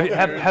up.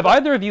 Have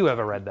either of you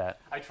ever read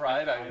that? I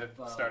tried. I had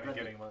started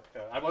getting.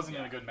 I wasn't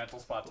in a good mental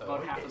spot to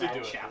do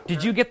it.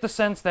 Did you get the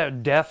sense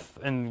that death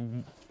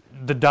and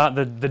the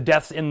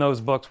deaths in those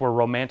books were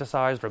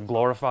romanticized or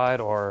glorified,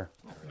 or?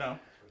 No.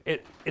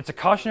 It's a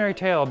cautionary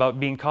tale about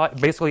being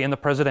caught basically in the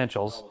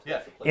presidentials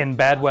in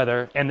bad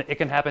weather, and it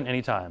can happen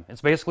anytime.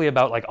 It's basically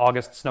about like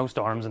August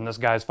snowstorms, and this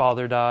guy's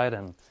father died,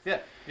 and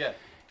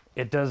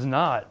it does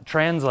not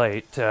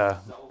translate to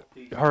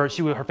her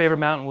favorite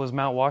mountain was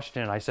Mount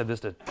Washington. I said this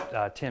to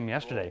Tim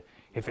yesterday.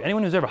 If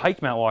anyone who's ever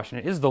hiked Mount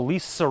Washington, it is the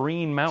least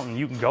serene mountain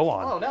you can go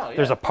on. Oh, no, yeah.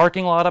 There's a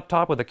parking lot up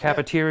top with a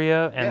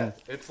cafeteria, and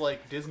it's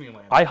like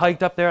Disneyland. I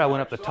hiked up there. I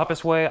went up the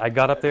toughest way. I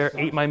got up there,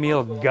 ate my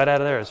meal, got out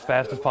of there as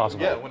fast as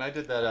possible. Yeah, when I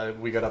did that,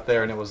 we got up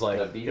there, and it was like,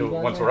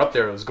 once we're up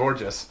there, it was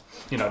gorgeous,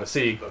 to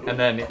see. And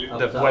then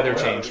the weather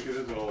changed,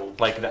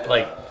 like that,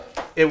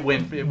 it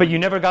went. But you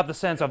never got the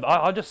sense of,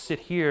 I'll just sit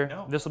here.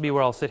 No. This will be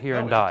where I'll sit here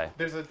and die.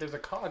 There's a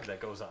cog that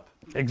goes up.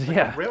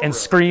 And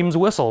screams,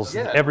 whistles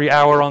every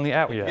hour on the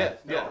hour. Yeah.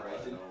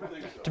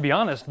 To be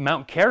honest,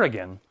 Mount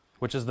Kerrigan,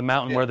 which is the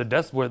mountain where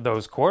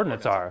those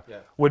coordinates are,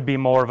 would be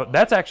more of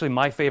that's actually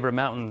my favorite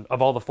mountain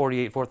of all the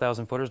 48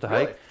 4,000 footers to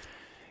hike.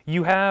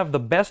 You have the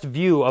best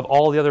view of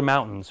all the other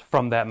mountains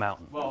from that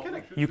mountain.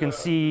 You can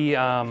see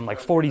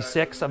like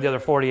 46 of the other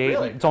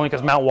 48. It's only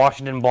because Mount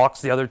Washington blocks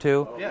the other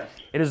two.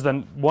 It is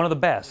one of the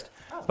best,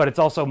 but it's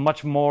also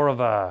much more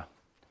of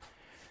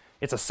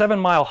it's a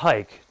 7-mile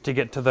hike to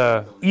get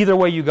to either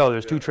way you go.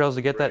 There's 2 trails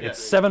to get that. It's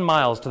 7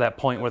 miles to that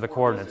point where the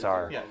coordinates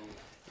are.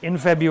 In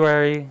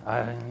February,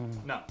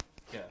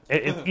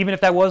 even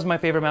if that was my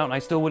favorite mountain, I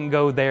still wouldn't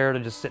go there to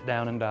just sit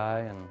down and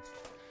die. And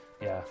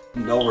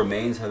no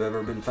remains have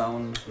ever been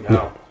found.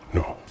 No.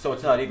 So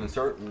it's not even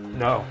certain.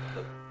 No.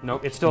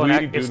 It's still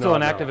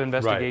an active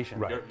investigation.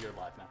 Right. You're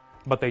alive now.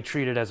 But they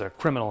treat it as a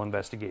criminal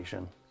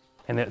investigation,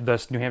 and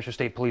the New Hampshire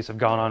State Police have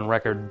gone on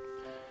record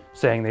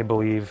saying they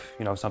believe,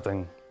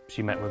 something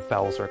she met with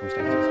foul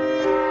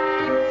circumstances.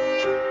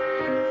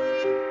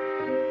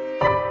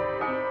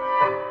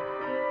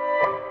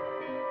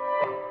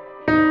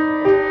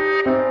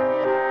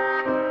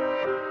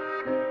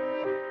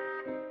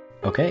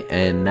 Okay,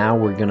 and now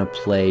we're going to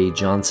play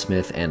John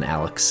Smith and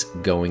Alex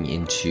going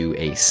into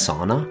a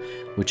sauna,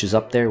 which is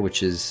up there,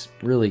 which is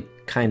really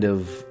kind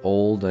of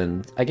old,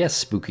 and I guess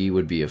spooky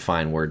would be a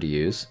fine word to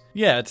use.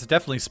 Yeah, it's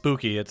definitely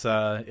spooky. It's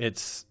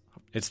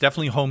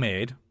definitely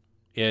homemade.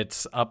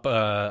 It's up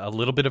a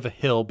little bit of a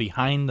hill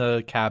behind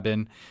the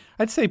cabin.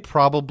 I'd say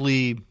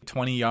probably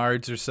 20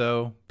 yards or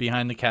so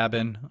behind the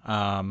cabin,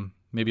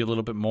 maybe a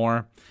little bit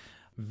more.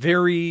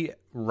 Very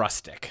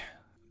rustic.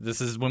 This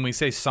is when we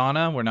say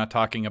sauna, we're not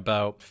talking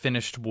about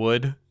finished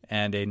wood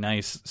and a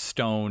nice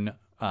stone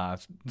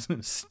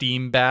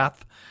steam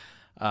bath.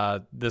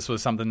 This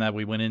was something that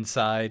we went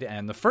inside,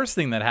 and the first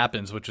thing that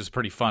happens, which is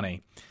pretty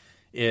funny,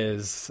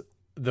 is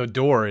the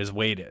door is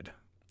weighted.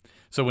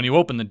 So when you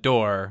open the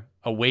door,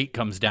 a weight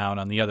comes down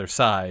on the other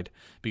side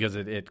because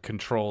it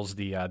controls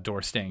the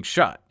door staying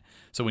shut.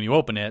 So when you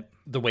open it,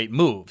 the weight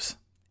moves,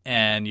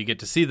 and you get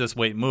to see this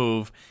weight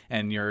move,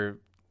 and your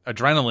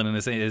adrenaline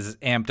is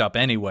amped up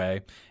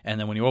anyway. And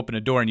then when you open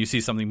a door and you see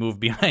something move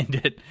behind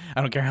it,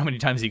 I don't care how many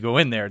times you go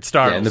in there, it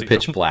startles you. And the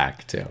pitch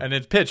black, too. And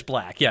it's pitch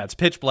black. Yeah, it's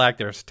pitch black.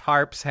 There's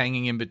tarps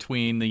hanging in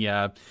between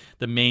the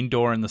main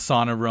door and the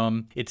sauna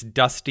room. It's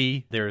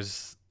dusty.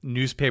 There's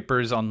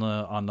newspapers on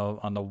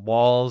the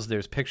walls.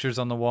 There's pictures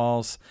on the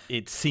walls.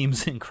 It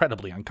seems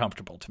incredibly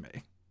uncomfortable to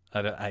me.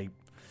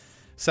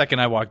 Second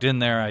I walked in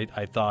there,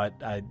 I thought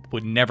I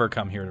would never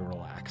come here to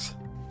relax.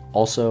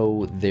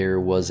 Also,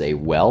 there was a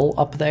well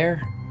up there,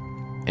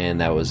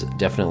 and that was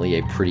definitely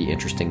a pretty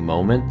interesting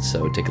moment,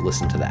 so take a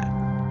listen to that.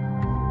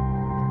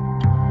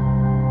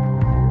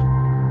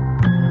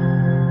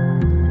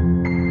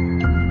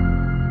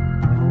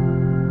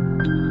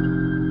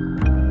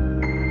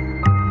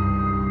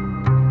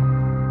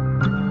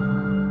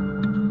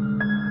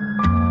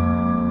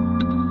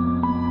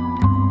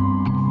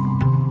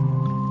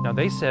 Now,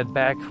 they said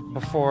back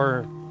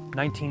before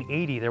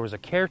 1980, there was a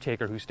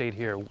caretaker who stayed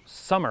here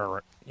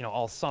summer,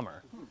 all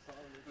summer.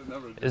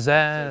 Is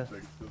that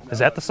the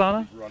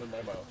sauna?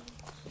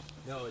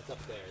 No, it's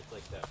up there. It's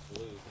like that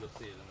blue. You'll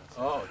see it in the sauna.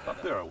 Oh, it's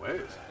up there a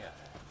ways. Yeah.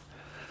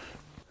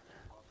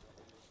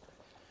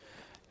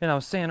 And I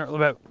was saying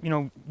about,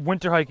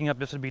 winter hiking up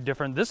this would be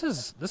different. This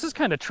is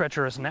kind of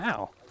treacherous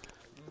now.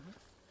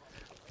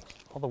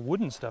 All the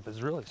wooden stuff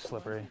is really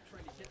slippery.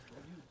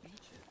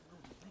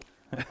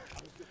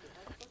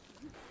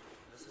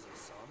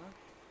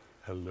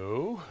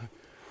 Hello?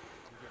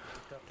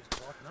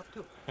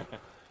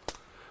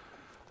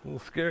 A little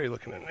scary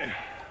looking in there.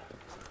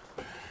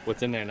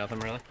 What's in there? Nothing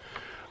really?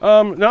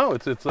 No,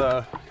 it's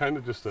kind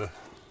of just a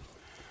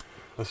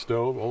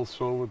stove, old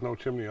stove with no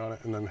chimney on it,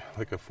 and then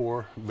like a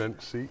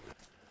 4-bench seat.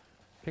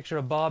 Picture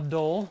of Bob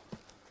Dole.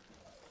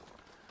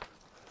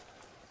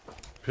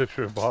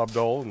 Picture of Bob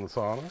Dole in the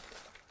sauna.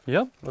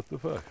 Yep. What the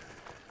fuck?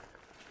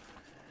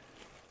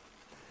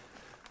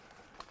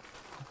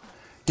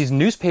 These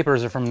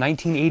newspapers are from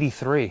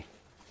 1983.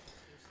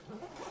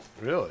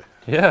 Really?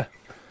 Yeah.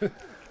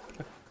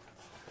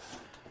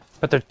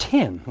 But they're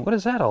tin. What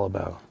is that all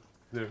about?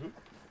 Yeah.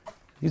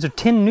 These are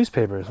tin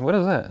newspapers. What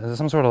is that? Is it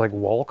some sort of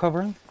wall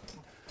covering?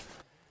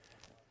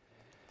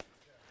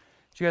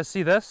 Did you guys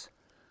see this?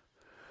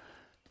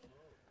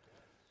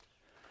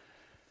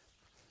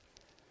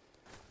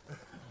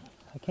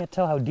 I can't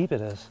tell how deep it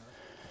is.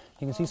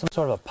 You can see some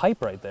sort of a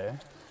pipe right there.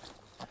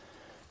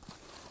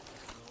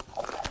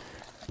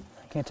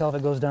 I can't tell if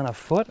it goes down a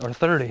foot or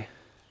 30.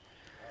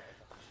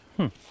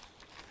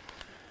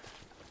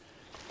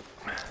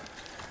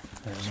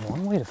 There's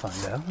one way to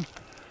find out.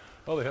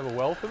 Oh, they have a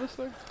well for this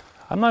thing?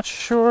 I'm not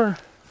sure.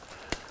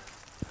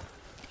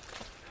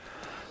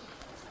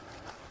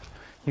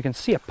 You can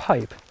see a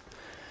pipe.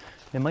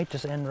 It might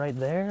just end right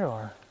there,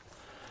 or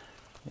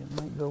it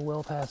might go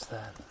well past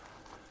that.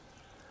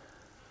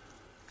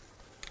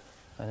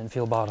 I didn't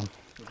feel bottom.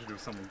 What did you do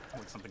if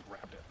something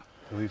grabbed it?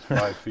 At least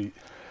 5 feet.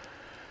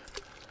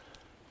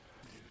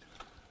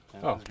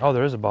 Oh,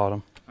 there is a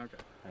bottom. Okay.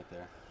 Right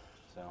there.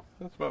 So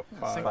that's about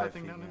 5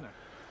 feet. Down in there.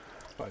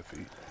 5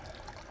 feet.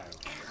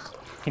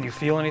 Can you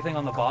feel anything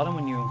on the bottom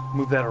when you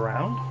move that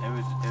around? It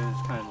was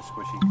kind of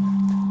squishy,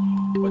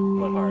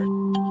 but hard.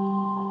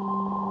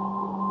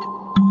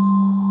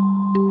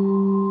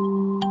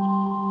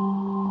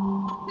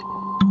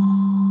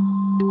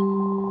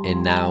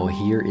 And now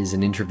here is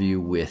an interview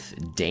with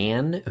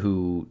Dan,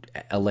 who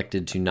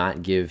elected to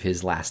not give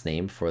his last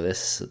name for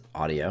this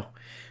audio.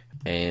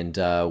 And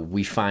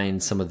we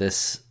find some of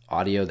this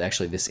audio,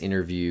 actually this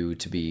interview,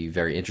 to be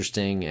very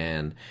interesting,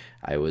 and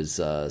I was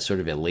sort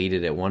of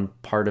elated at one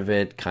part of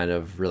it, kind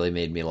of really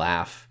made me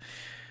laugh.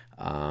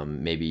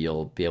 Maybe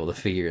you'll be able to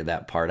figure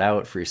that part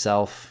out for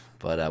yourself,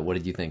 but what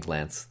did you think,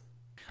 Lance?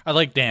 I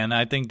like Dan.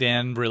 I think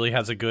Dan really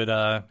has a good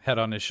head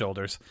on his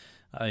shoulders.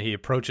 He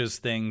approaches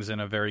things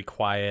in a very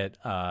quiet,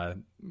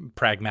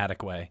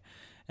 pragmatic way.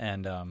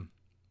 And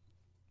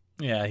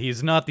Yeah,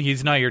 he's not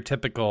your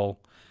typical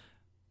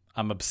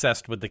I'm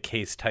obsessed with the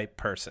case type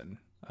person.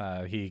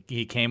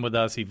 He came with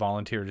us, he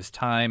volunteered his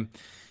time,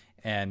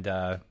 and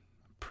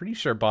pretty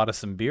sure bought us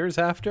some beers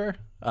after.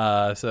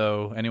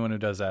 So anyone who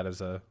does that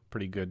is a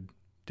pretty good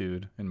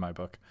dude in my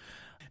book.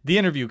 The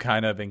interview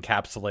kind of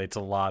encapsulates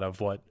a lot of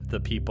what the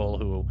people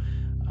who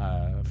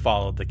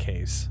followed the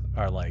case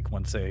are like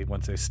once they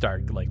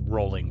start like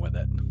rolling with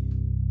it.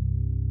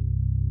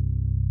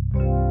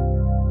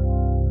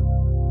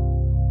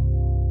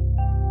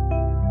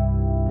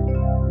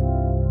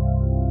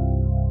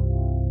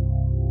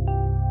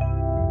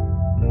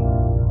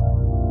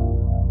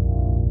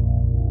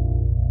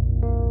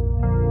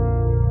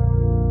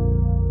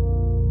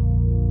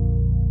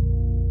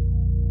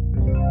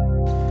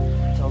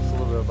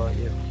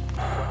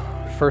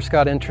 First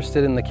got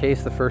interested in the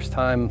case the first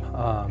time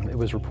it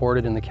was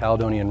reported in the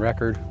Caledonian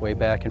Record way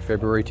back in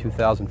February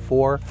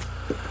 2004.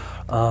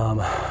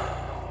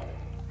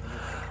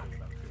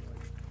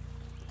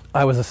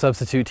 I was a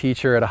substitute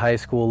teacher at a high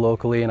school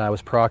locally, and I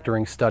was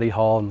proctoring study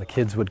hall, and the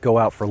kids would go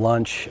out for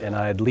lunch, and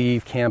I'd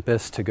leave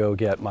campus to go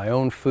get my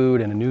own food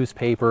and a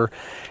newspaper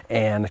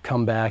and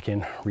come back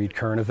and read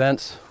current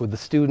events with the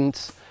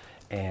students.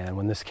 And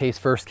when this case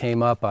first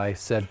came up, I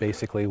said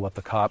basically what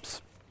the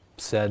cops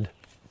said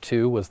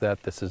too, was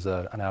that this is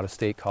an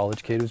out-of-state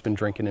college kid who's been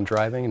drinking and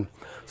driving and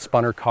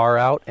spun her car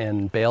out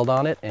and bailed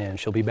on it, and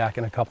she'll be back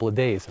in a couple of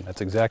days. And that's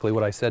exactly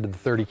what I said to the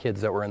 30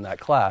 kids that were in that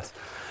class.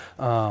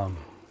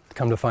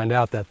 Come to find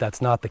out that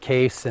that's not the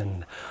case,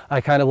 and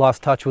I kind of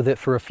lost touch with it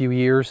for a few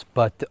years,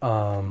 but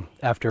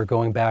after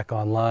going back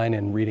online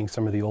and reading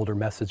some of the older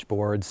message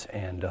boards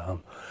and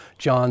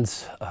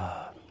John's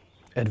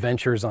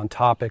adventures on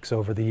topics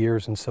over the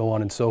years and so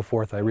on and so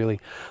forth, I really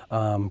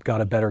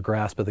got a better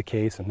grasp of the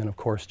case. And then of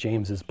course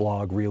James's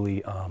blog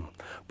really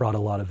brought a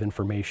lot of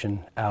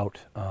information out,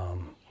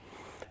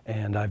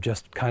 and I've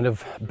just kind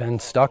of been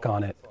stuck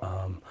on it.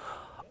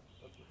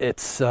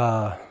 It's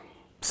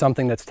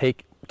something that's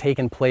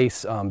taken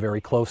place very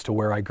close to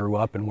where I grew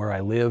up and where I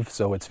live,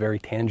 so it's very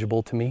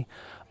tangible to me.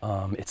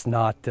 It's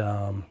not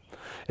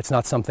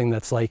something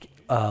that's like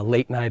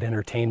late night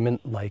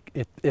entertainment. Like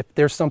if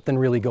there's something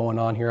really going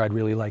on here, I'd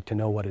really like to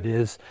know what it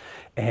is.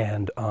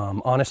 And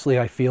honestly,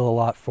 I feel a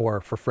lot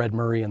for Fred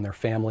Murray and their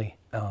family.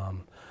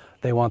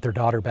 They want their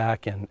daughter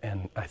back,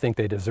 and I think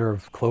they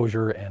deserve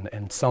closure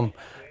and some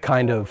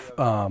kind of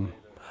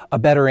a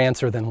better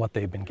answer than what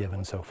they've been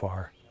given so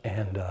far.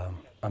 And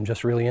I'm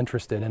just really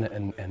interested in it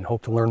and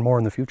hope to learn more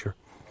in the future.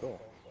 Cool.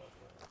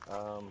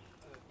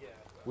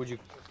 Would you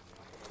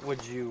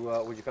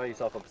call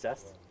yourself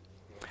obsessed?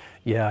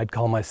 Yeah, I'd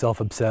call myself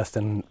obsessed,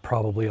 and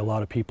probably a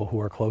lot of people who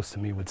are close to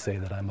me would say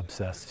that I'm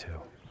obsessed too.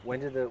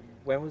 When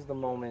was the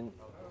moment?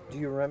 Do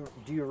you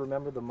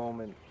remember the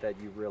moment that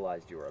you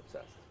realized you were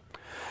obsessed?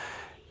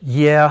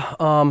 Yeah,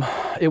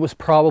 it was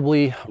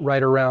probably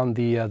right around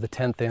the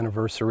 10th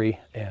anniversary,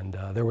 and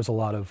there was a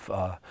lot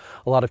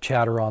of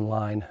chatter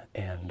online,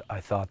 and I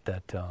thought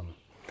that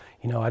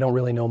I don't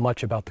really know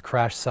much about the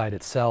crash site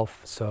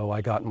itself, so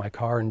I got in my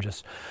car and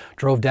just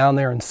drove down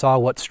there and saw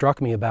what struck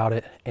me about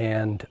it,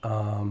 and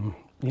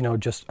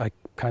I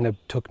kind of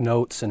took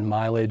notes and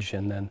mileage,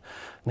 and then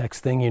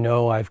next thing you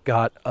know, I've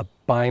got a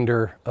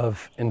binder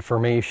of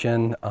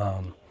information,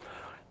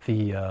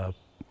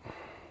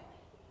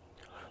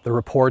 the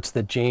reports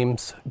that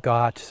James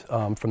got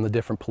from the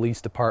different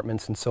police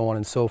departments and so on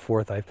and so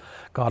forth. I've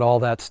got all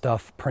that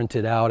stuff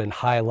printed out and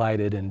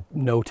highlighted and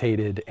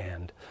notated,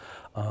 and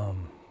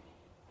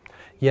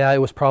it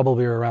was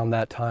probably around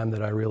that time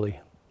that I really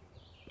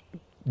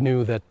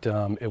knew that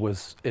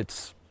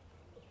it's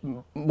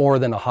more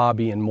than a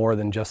hobby and more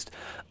than just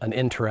an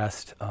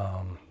interest.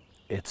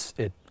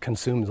 It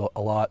consumes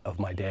a lot of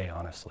my day,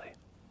 honestly.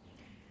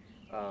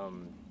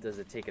 Does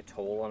it take a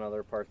toll on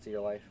other parts of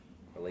your life?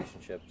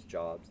 Relationships,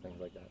 jobs, things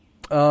like that?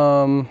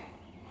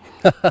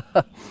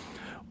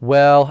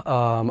 Well,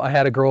 I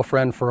had a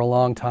girlfriend for a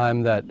long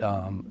time that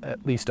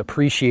at least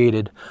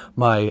appreciated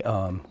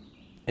my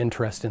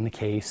interest in the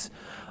case,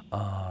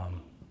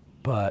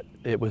 but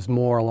it was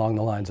more along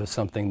the lines of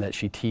something that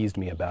she teased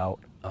me about,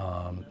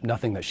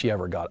 nothing that she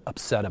ever got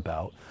upset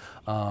about.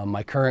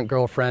 My current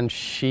girlfriend,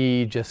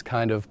 she just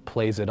kind of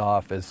plays it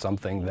off as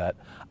something that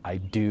I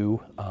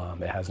do.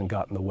 It hasn't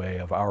gotten in the way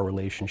of our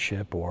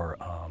relationship or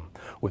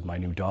with my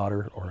new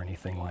daughter or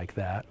anything like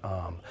that.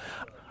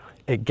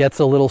 It gets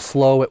a little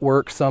slow at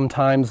work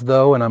sometimes,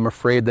 though, and I'm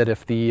afraid that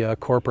if the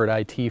corporate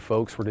IT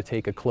folks were to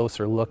take a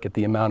closer look at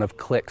the amount of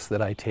clicks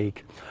that I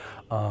take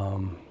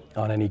on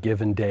any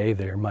given day,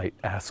 they might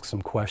ask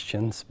some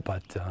questions.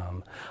 But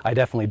I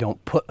definitely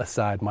don't put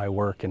aside my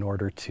work in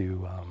order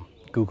to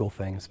Google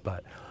things,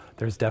 but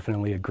there's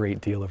definitely a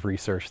great deal of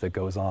research that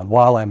goes on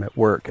while I'm at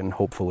work, and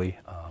hopefully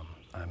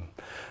I'm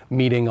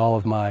meeting all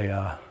of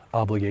my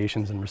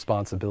obligations and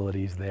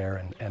responsibilities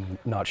there and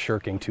not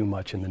shirking too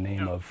much in the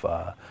name of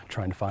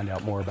trying to find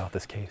out more about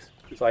this case.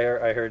 So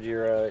I heard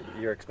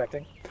you're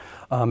expecting?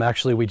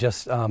 Actually, we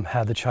just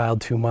had the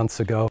child 2 months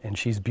ago, and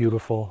she's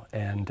beautiful.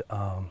 And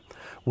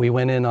we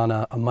went in on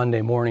a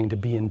Monday morning to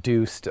be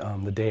induced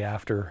the day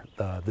after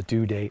the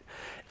due date.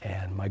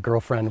 And my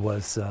girlfriend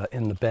was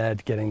in the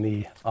bed getting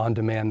the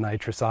on-demand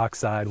nitrous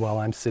oxide while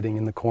I'm sitting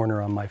in the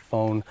corner on my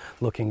phone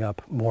looking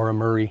up Maura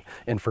Murray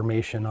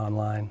information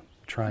online,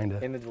 trying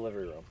to... In the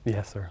delivery room?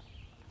 Yes, sir.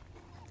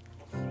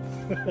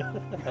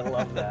 I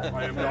love that.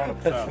 I am not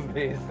upset. That's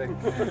amazing.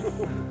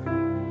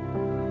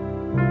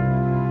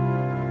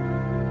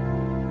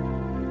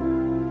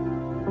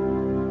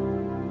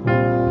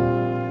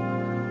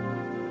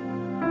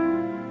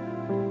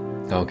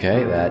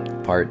 Okay,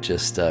 that part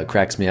just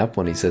cracks me up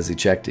when he says he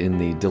checked in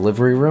the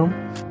delivery room.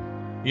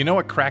 You know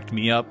what cracked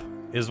me up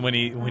is when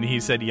he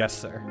said yes,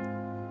 sir.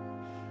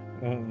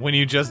 When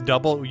you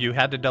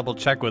had to double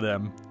check with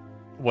him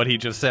what he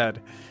just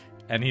said,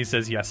 and he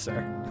says yes,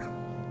 sir.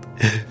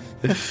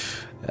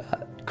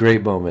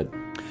 Great moment.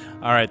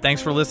 All right,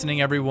 thanks for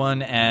listening,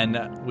 everyone,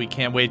 and we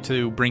can't wait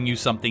to bring you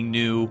something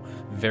new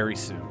very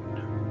soon.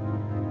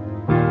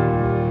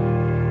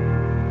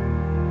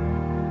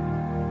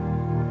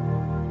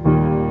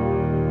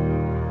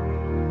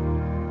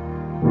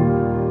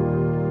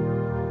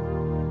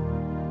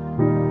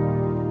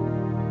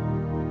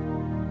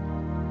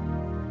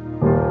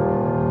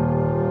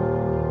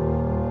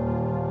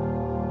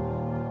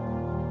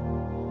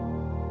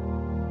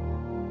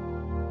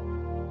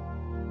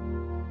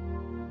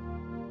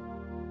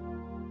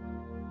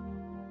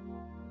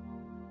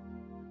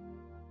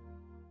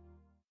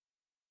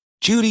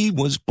 Judy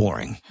was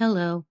boring.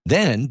 Hello.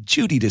 Then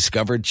Judy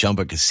discovered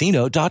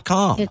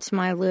ChumbaCasino.com. It's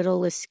my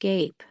little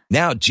escape.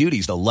 Now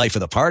Judy's the life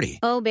of the party.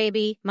 Oh,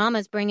 baby,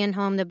 mama's bringing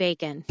home the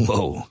bacon.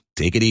 Whoa,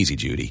 take it easy,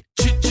 Judy.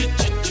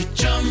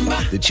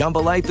 The Chumba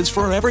life is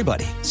for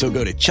everybody. So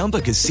go to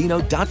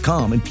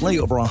ChumbaCasino.com and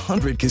play over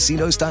 100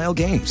 casino-style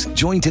games.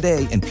 Join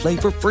today and play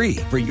for free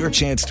for your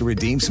chance to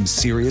redeem some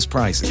serious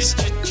prizes.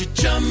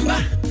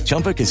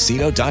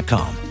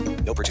 ChumbaCasino.com.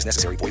 No purchase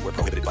necessary. Void where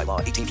prohibited by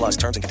law. 18+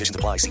 terms and conditions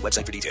apply. See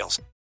website for details.